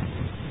people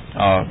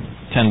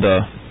tend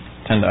to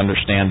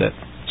understand it.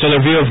 So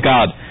their view of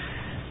God.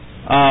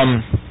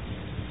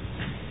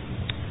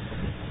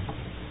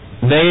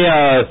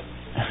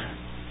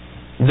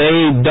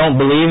 They don't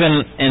believe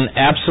in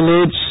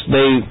absolutes.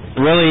 They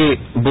really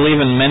believe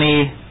in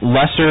many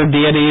lesser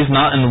deities,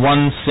 not in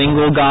one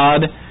single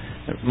God.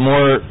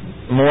 More,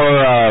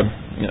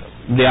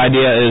 the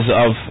idea is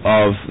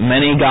of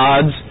many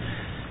gods.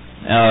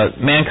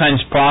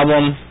 Mankind's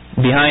problem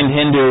behind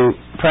Hindu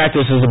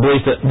practice is the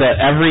belief that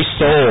every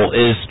soul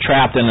is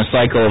trapped in a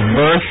cycle of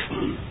birth,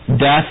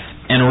 death,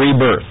 and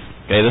rebirth.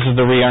 Okay, this is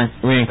the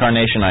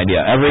reincarnation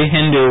idea. Every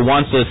Hindu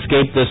wants to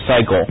escape this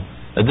cycle,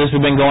 that this has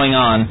been going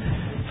on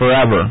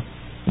forever.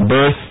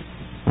 Birth,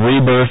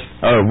 rebirth,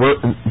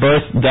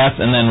 birth,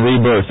 death, and then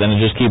rebirth, and it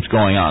just keeps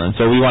going on. And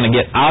so we want to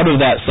get out of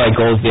that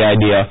cycle is the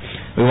idea.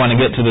 We want to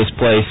get to this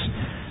place,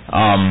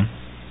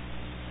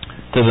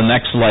 to the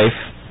next life,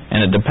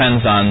 and it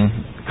depends on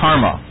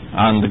karma,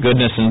 on the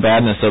goodness and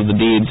badness of the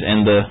deeds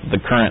in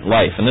the current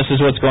life. And this is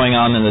what's going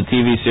on in the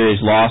TV series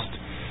Lost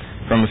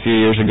from a few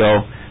years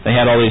ago. They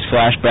had all these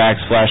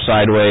flashbacks, flash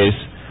sideways,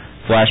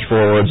 flash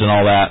forwards, and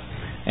all that.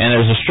 And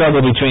there's a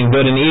struggle between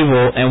good and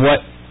evil, and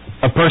what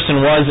a person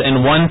was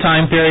in one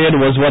time period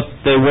was what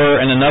they were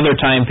in another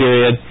time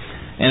period,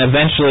 and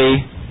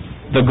eventually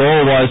the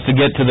goal was to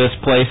get to this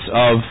place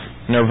of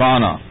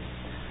nirvana.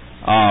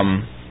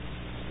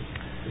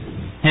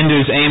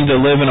 Hindus aim to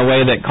live in a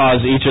way that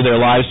caused each of their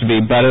lives to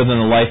be better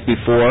than the life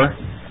before.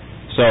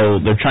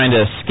 So they're trying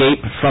to escape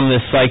from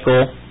this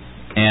cycle,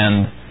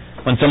 and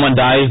when someone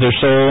dies, their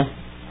soul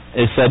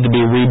is said to be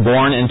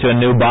reborn into a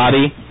new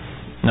body,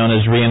 known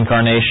as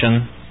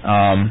reincarnation.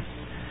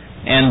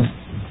 And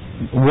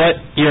what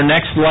your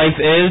next life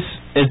is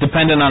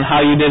dependent on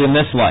how you did in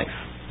this life.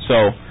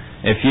 So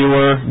if you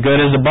were good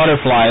as a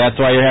butterfly,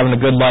 that's why you're having a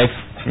good life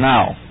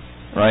now,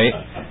 right?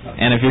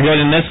 And if you're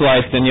good in this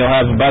life, then you'll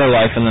have a better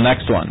life in the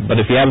next one.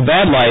 But if you have a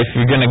bad life,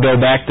 you're going to go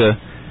back to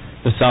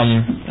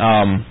some,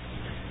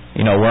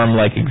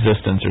 worm-like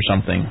existence or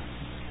something.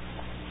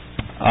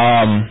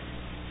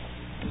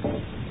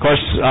 Of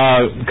course,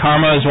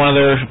 karma is one of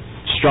their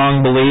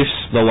strong beliefs,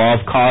 the law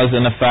of cause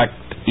and effect.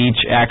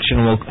 Each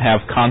action will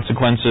have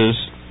consequences.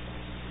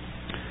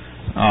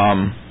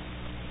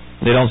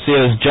 They don't see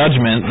it as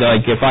judgment,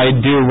 like if I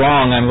do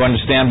wrong, I'm going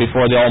to stand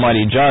before the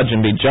Almighty Judge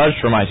and be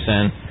judged for my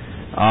sin.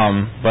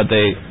 But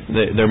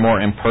they're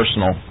more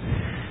impersonal.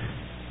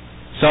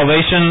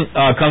 Salvation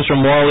comes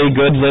from morally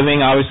good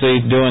living,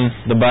 obviously doing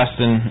the best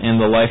in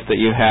the life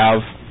that you have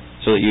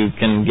so that you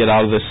can get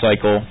out of this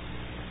cycle.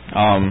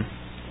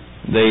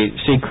 They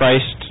see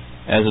Christ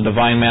as a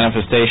divine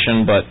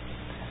manifestation, but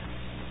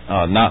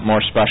not more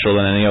special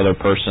than any other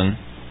person.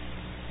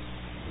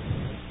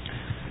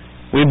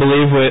 We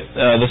believe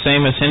the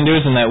same as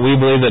Hindus in that we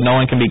believe that no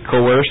one can be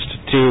coerced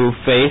to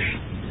faith.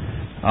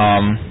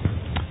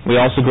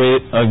 We also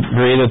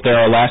agree that there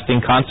are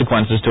lasting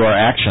consequences to our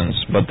actions,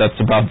 but that's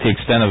about the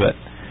extent of it.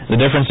 The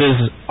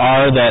differences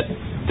are that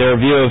their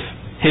view of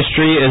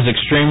history is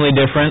extremely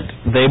different.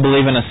 They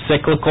believe in a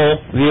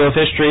cyclical view of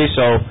history,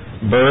 so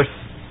birth,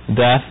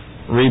 death,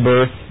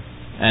 rebirth,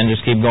 and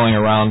just keep going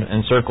around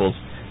in circles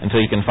until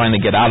you can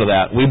finally get out of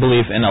that. We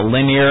believe in a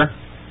linear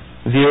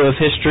view of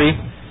history.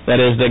 That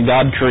is, that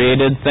God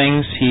created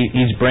things.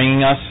 He's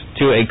bringing us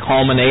to a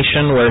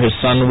culmination where His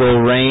Son will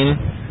reign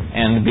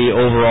and be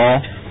over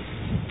all.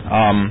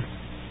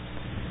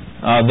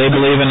 They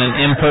believe in an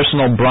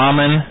impersonal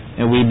Brahman,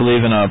 and we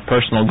believe in a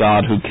personal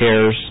God who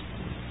cares.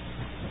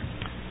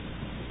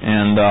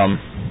 And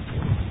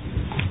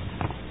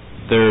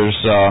there's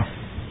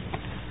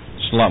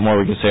a lot more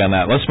we could say on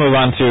that. Let's move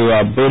on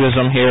to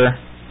Buddhism here.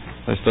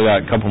 I still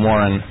got a couple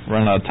more and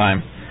run out of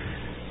time.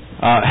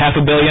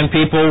 500 million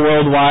people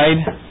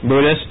worldwide,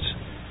 Buddhists,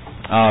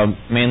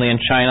 mainly in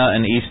China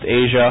and East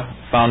Asia,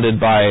 founded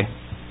by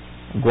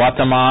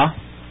Gautama,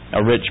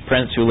 a rich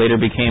prince who later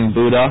became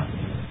Buddha.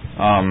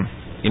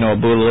 You know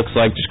what Buddha looks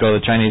like? Just go to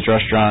the Chinese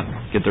restaurant,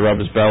 get to rub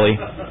his belly.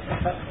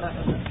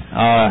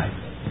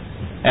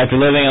 After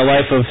living a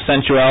life of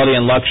sensuality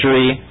and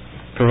luxury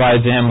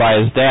provided to him by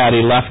his dad,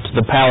 he left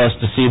the palace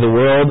to see the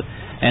world,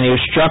 and he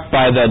was struck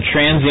by the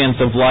transience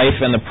of life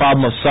and the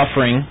problem of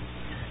suffering.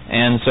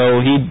 And so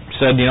he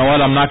said, you know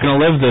what, I'm not going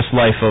to live this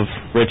life of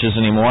riches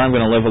anymore. I'm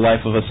going to live a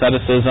life of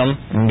asceticism.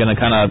 I'm going to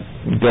kind of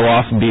go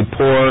off and be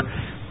poor,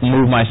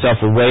 move myself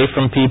away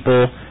from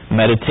people,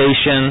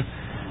 meditation.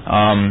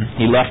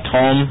 He left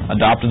home,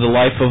 adopted the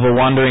life of a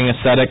wandering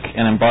ascetic,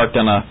 and embarked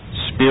on a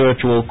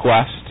spiritual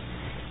quest.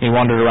 He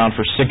wandered around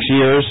for 6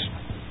 years,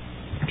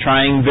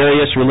 trying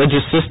various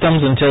religious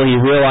systems until he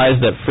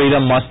realized that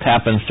freedom must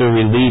happen through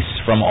release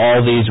from all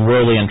these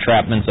worldly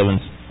entrapments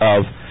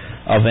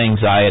of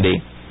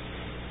anxiety.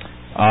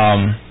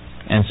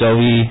 And so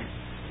he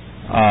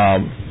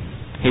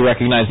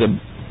recognized that,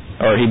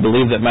 or he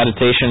believed that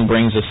meditation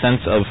brings a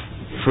sense of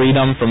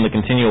freedom from the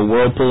continual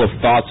whirlpool of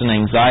thoughts and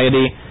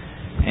anxiety.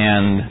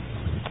 And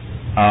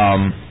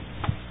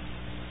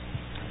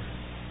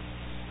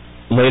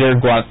later,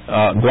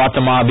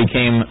 Gautama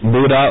became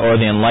Buddha, or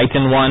the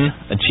Enlightened One,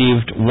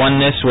 achieved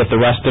oneness with the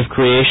rest of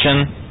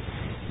creation.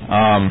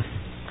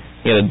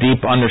 He had a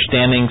deep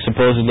understanding,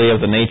 supposedly,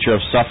 of the nature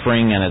of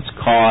suffering and its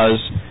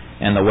cause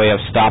and the way of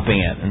stopping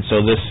it. And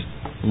so this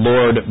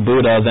Lord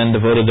Buddha then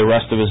devoted the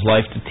rest of his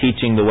life to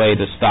teaching the way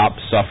to stop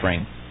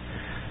suffering.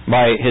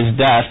 By his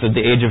death, at the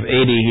age of 80,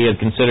 he had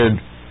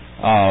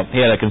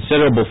a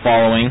considerable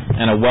following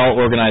and a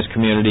well-organized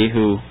community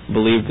who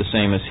believed the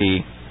same as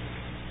he.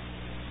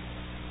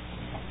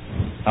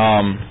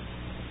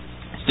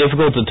 It's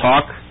difficult to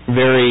talk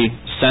very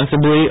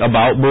sensibly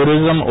about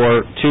Buddhism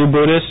or to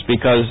Buddhists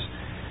because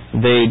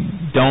they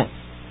don't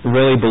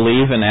really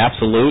believe in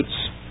absolutes.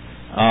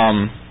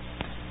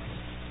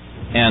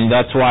 And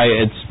that's why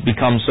it's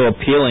become so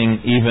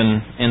appealing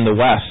even in the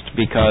West,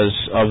 because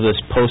of this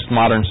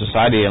postmodern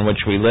society in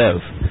which we live.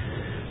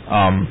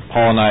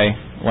 Paul and I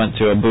went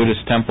to a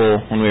Buddhist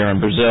temple when we were in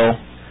Brazil,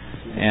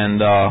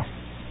 and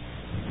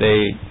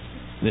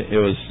it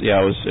was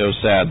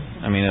sad.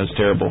 I mean, it was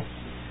terrible.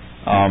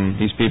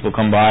 These people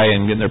come by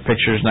and get their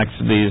pictures next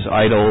to these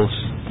idols,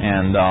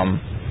 and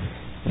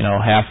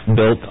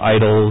half-built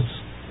idols.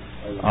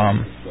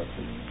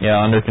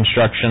 Under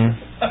construction.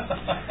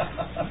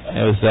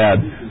 It was sad.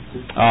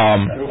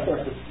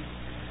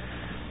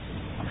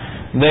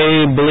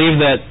 They believe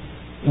that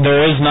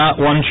there is not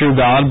one true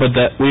God, but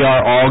that we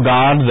are all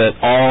God, that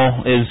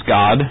all is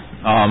God.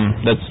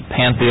 That's a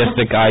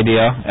pantheistic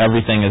idea.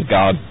 Everything is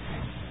God.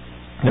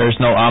 There's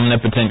no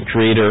omnipotent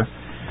creator.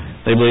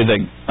 They believe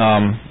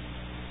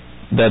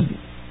that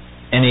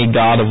any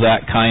God of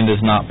that kind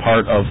is not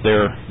part of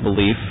their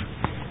belief.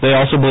 They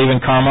also believe in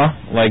karma,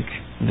 like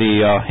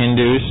the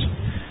Hindus.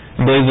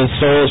 They believe the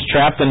soul is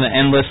trapped in the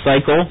endless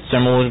cycle,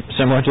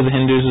 similar to the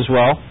Hindus as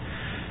well.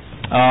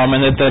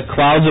 And that the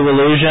clouds of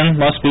illusion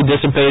must be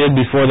dissipated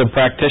before the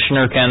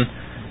practitioner can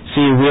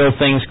see real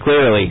things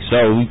clearly.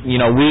 So,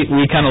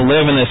 we kind of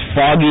live in this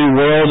foggy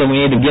world, and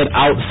we need to get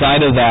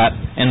outside of that,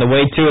 and the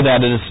way to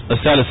that is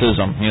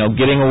asceticism.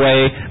 Getting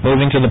away,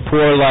 moving to the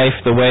poor life,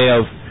 the way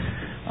of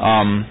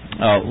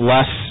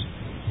less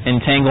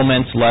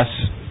entanglements, less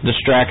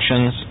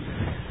distractions.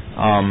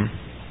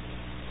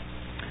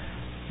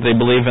 They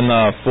believe in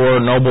the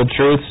Four Noble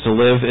Truths. To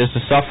live is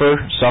to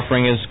suffer.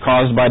 Suffering is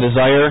caused by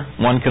desire.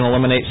 One can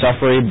eliminate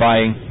suffering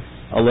by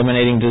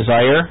eliminating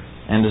desire,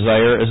 and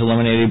desire is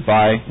eliminated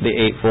by the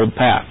Eightfold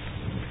Path.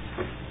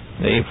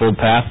 The Eightfold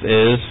Path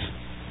is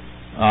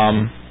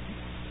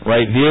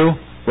right view,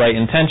 right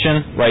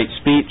intention, right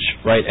speech,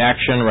 right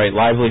action, right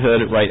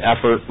livelihood, right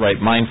effort,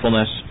 right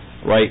mindfulness,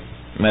 right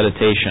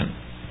meditation.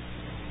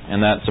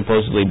 And that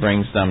supposedly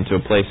brings them to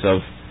a place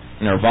of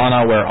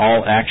nirvana, where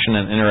all action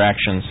and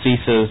interaction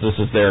ceases. This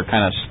is their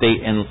kind of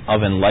state of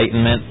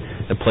enlightenment,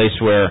 the place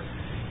where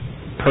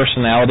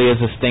personality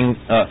is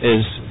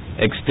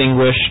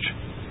extinguished.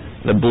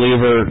 The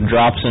believer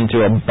drops into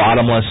a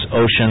bottomless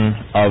ocean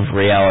of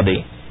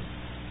reality.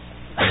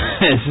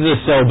 It's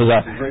just so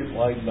bizarre. Great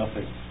wide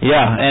nothing.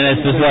 Yeah, and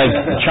it's just like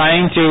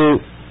trying to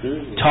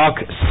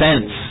talk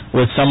sense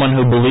with someone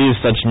who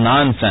believes such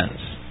nonsense.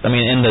 I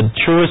mean, in the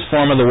truest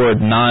form of the word,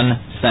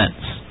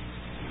 nonsense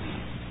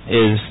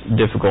is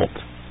difficult.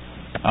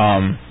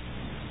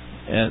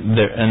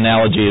 The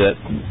analogy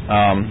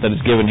that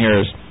is given here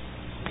is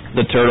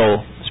the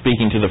turtle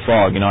speaking to the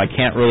frog. I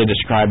can't really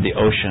describe the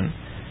ocean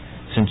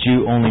since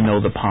you only know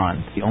the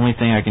pond. The only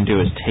thing I can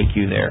do is take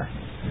you there.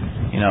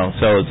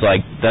 So it's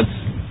like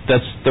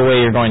that's the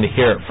way you're going to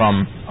hear it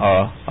from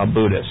a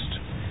Buddhist.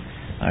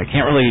 I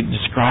can't really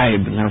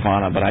describe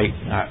nirvana, but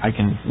I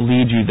can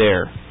lead you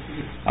there.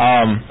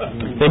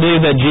 They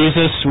believe that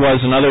Jesus was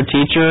another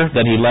teacher,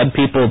 that He led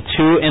people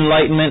to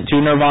enlightenment, to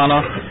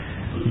nirvana,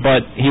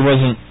 but He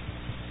wasn't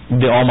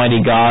the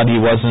Almighty God. He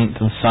wasn't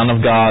the Son of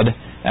God.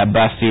 At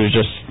best, He was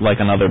just like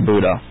another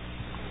Buddha.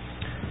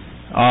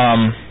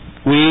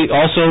 We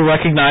also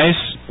recognize,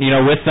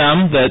 with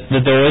them that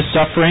there is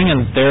suffering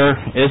and there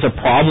is a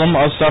problem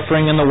of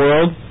suffering in the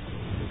world.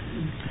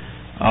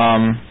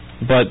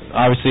 But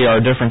obviously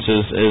our difference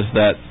is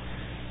that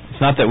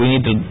it's not that we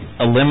need to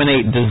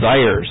eliminate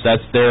desires.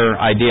 That's their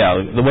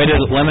idea. The way to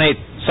eliminate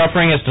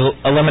suffering is to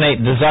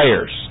eliminate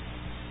desires.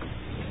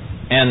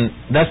 And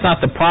that's not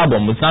the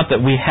problem. It's not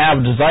that we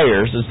have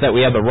desires. It's that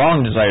we have the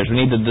wrong desires. We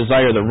need to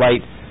desire the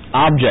right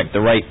object,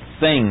 the right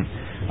thing,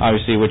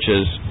 obviously, which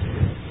is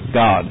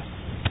God,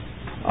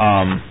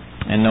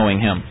 and knowing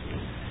Him.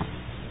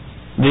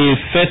 The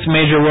fifth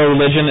major world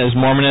religion is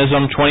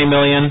Mormonism. 20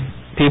 million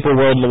people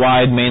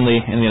worldwide,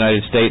 mainly in the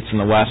United States and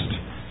the West.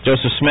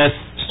 Joseph Smith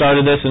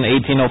started this in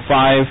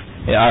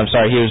 1805. He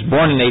was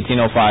born in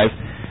 1805,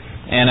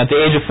 and at the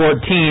age of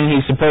 14, he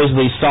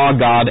supposedly saw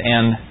God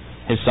and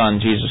His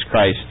Son, Jesus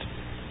Christ,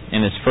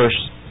 in his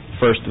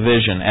first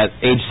vision. At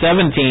age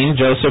 17,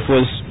 Joseph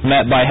was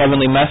met by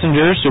heavenly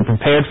messengers who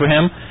prepared for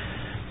him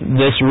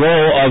this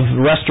role of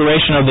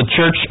restoration of the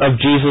Church of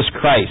Jesus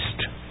Christ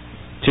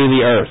to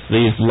the earth,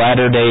 these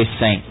latter-day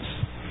saints.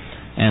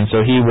 And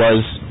so he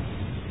was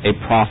a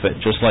prophet,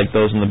 just like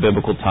those in the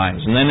biblical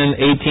times. And then in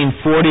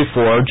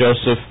 1844,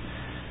 Joseph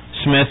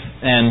Smith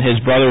and his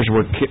brother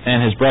were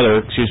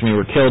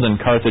killed in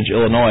Carthage,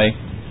 Illinois.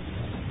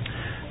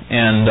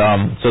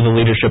 And so the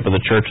leadership of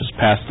the church was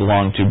passed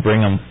along to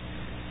Brigham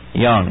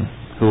Young,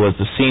 who was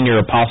the senior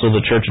apostle of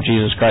the Church of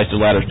Jesus Christ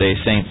of Latter-day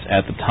Saints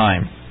at the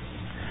time.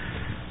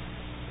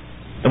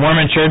 The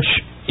Mormon Church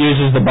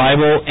uses the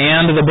Bible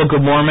and the Book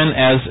of Mormon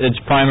as its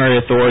primary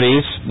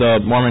authorities. The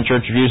Mormon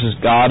Church views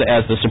God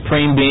as the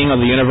supreme being of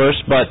the universe,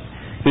 but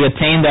he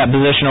attained that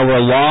position over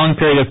a long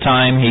period of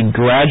time. He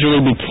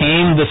gradually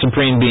became the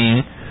supreme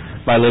being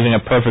by living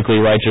a perfectly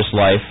righteous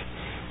life.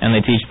 And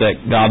they teach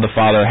that God the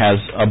Father has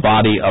a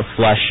body of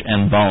flesh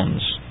and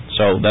bones.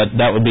 So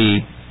that would be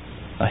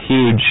a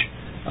huge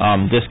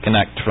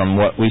disconnect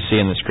from what we see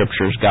in the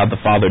Scriptures. God the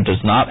Father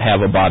does not have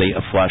a body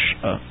of flesh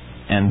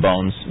and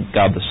bones.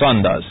 God the Son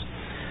does.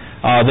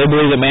 They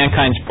believe that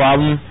mankind's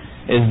problem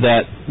is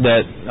that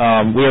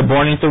we are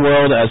born into the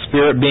world as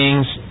spirit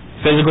beings.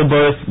 Physical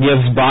birth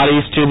gives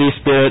bodies to these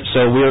spirits,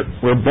 so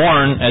we're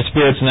born as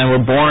spirits and then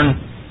we're born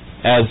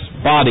as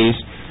bodies.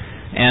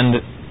 And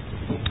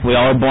we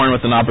all are born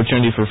with an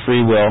opportunity for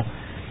free will,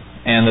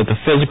 and that the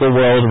physical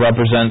world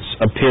represents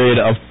a period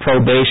of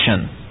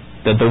probation.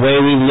 That the way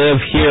we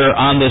live here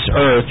on this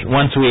earth,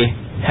 once we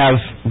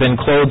have been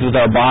clothed with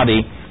our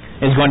body,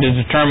 is going to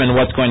determine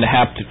what's going to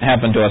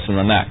happen to us in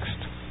the next.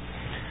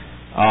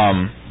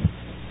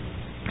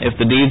 If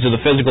the deeds of the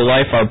physical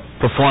life are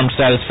performed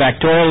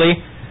satisfactorily,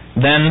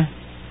 then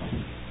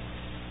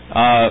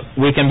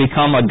we can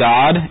become a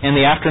god in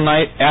the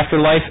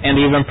afterlife and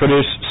even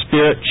produce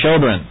spirit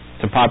children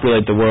to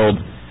populate the world.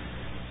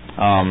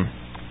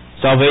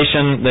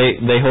 Salvation,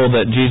 they hold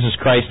that Jesus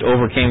Christ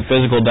overcame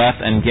physical death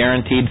and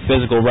guaranteed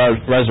physical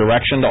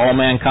resurrection to all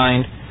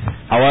mankind.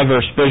 However,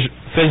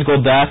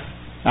 spiritual death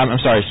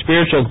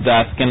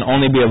can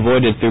only be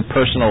avoided through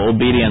personal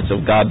obedience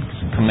of God's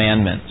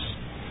commandments.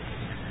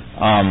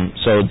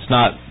 So it's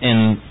not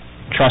in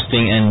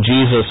trusting in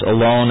Jesus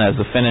alone as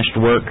the finished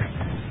work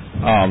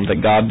that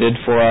God did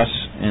for us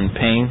in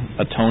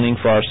atoning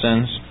for our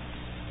sins.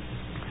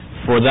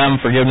 For them,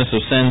 forgiveness of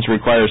sins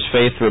requires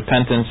faith,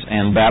 repentance,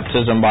 and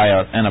baptism by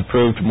an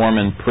approved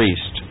Mormon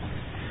priest.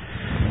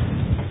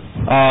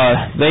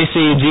 They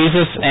see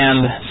Jesus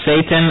and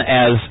Satan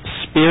as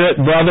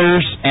spirit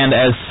brothers and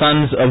as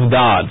sons of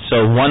God.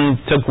 So one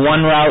took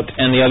one route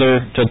and the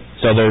other took...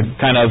 So they're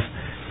kind of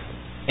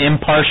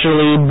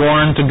impartially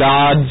born to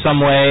God some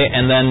way,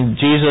 and then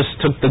Jesus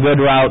took the good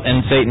route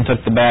and Satan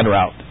took the bad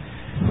route.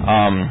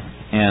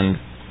 And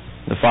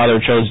the Father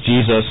chose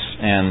Jesus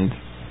and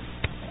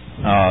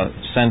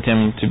sent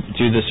him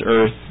to this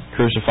earth,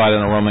 crucified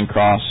on a Roman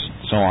cross,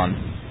 so on.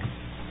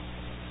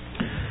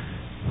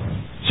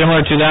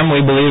 Similar to them,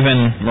 we believe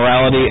in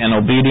morality and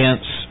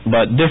obedience,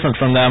 but different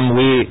from them,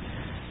 we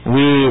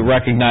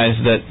recognize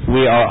that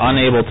we are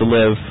unable to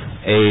live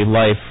a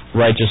life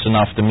righteous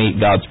enough to meet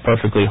God's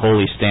perfectly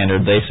holy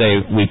standard. They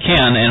say we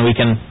can, and we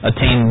can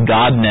attain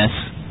godness.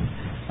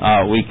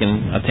 We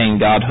can attain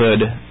godhood,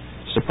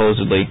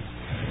 supposedly.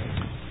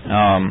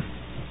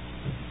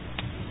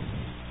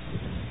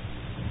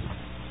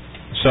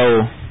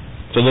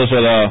 So those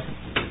are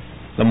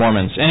the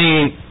Mormons.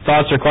 Any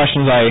thoughts or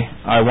questions?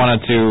 I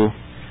wanted to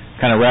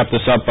kind of wrap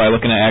this up by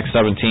looking at Acts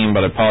 17,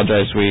 but I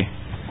apologize we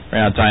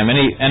ran out of time.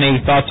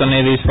 Any thoughts on any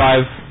of these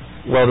five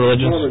world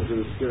religions? Mormons are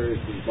the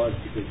scariest of the bunch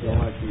because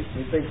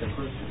they think they're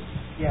Christians.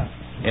 Yeah.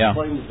 They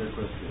claim that they're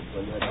Christians.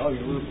 And then,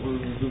 we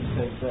do the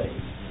same thing.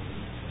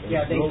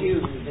 Yeah, they do.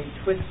 They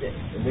twist it.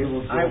 And they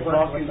will I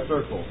talk worked in with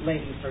circles. a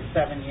lady for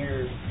 7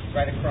 years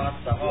right across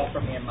the hall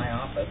from me in my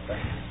office.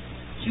 And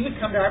she would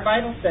come to our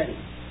Bible study.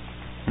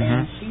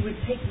 and she would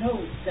take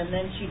notes, and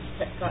then she'd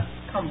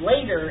come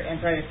later and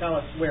try to tell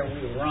us where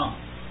we were wrong.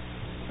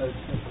 So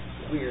it's just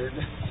weird.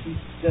 She's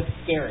just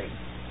scary.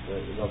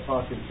 They'll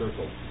talk in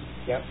circles.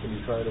 Yep. When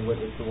you're trying to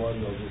witness to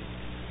one, they'll just...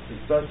 It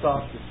starts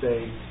off to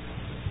say...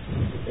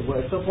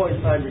 At some point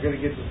in time, you're going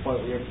to get to the point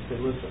where you have to say,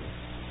 listen,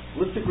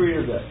 let's agree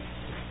to this.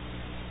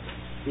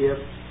 If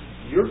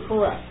you're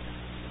correct,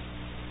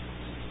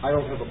 I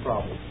don't have a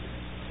problem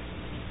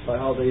by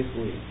how they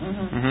believe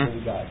when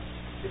you die.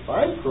 If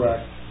I'm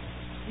correct,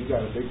 you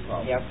got a big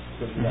problem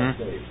because you're not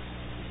saved.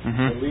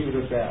 And leave it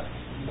at that.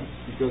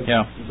 Because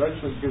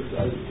eventually,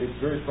 it's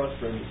very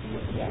frustrating to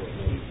listen to it.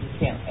 You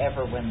can't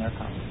ever win their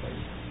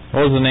conversation.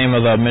 What was the name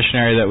of the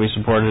missionary that we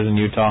supported in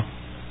Utah?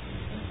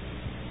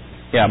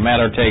 Yeah,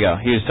 Matt Ortega.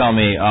 He was telling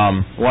me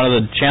one of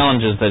the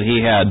challenges that he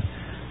had,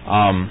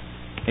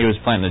 he was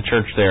planting a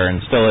church there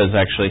and still is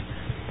actually.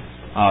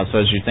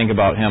 So as you think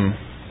about him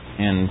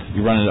and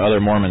you run into other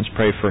Mormons,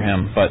 pray for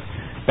him. But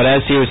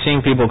as he was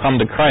seeing people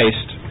come to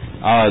Christ,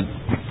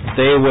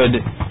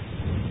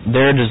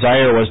 their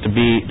desire was to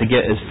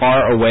get as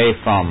far away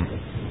from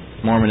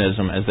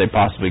Mormonism as they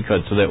possibly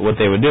could, so that what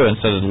they would do,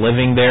 instead of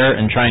living there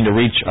and trying to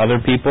reach other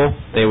people,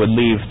 they would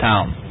leave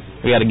town.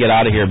 We got to get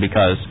out of here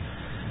because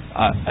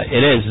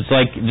it's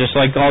like just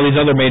like all these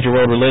other major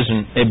world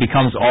religions, it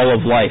becomes all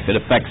of life. It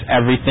affects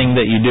everything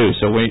that you do.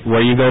 So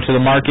where you go to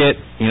the market,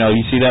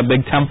 you see that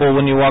big temple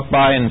when you walk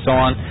by and so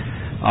on.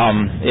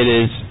 It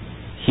is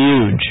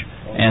huge.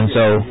 And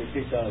so,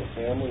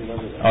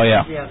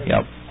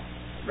 yep.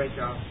 Great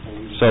job.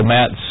 So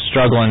Matt's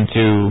struggling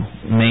to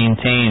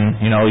maintain,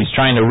 he's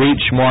trying to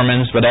reach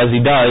Mormons, but as he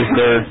does,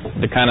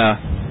 they're kind of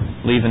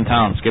leaving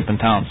town,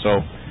 skipping town. So,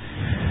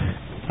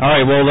 all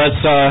right, well, that's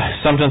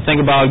something to think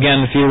about.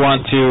 Again, if you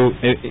want to,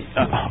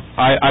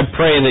 I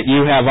pray that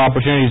you have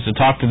opportunities to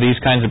talk to these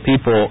kinds of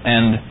people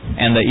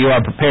and that you are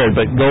prepared.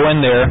 But go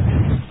in there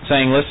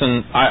saying,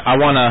 listen, I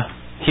want to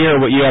hear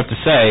what you have to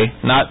say,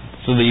 not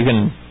so that you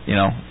can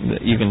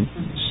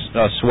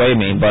sway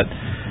me, but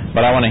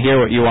I want to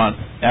hear what you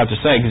have to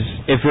say. Because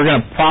if we're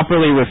going to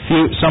properly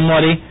refute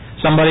somebody,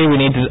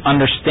 we need to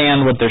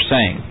understand what they're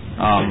saying.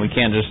 We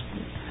can't just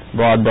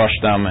broad brush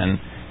them, and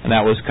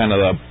that was kind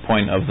of the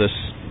point of this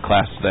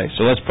class today.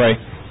 So let's pray.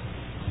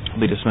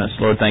 We'll be dismissed.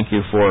 Lord, thank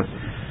you for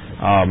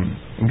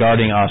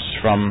guarding us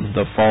from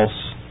the false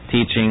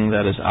teaching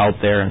that is out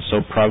there and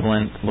so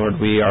prevalent. Lord,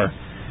 we are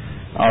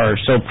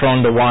so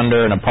prone to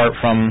wander, and apart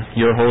from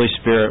your Holy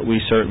Spirit, we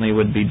certainly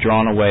would be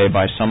drawn away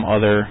by some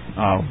other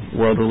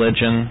world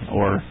religion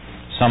or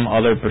some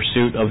other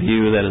pursuit of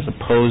you that is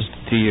opposed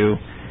to you.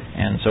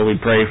 And so we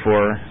pray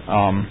for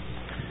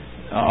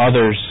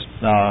others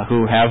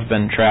who have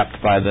been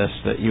trapped by this,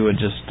 that you would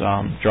just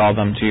draw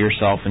them to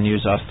yourself and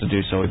use us to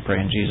do so. We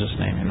pray in Jesus'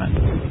 name. Amen.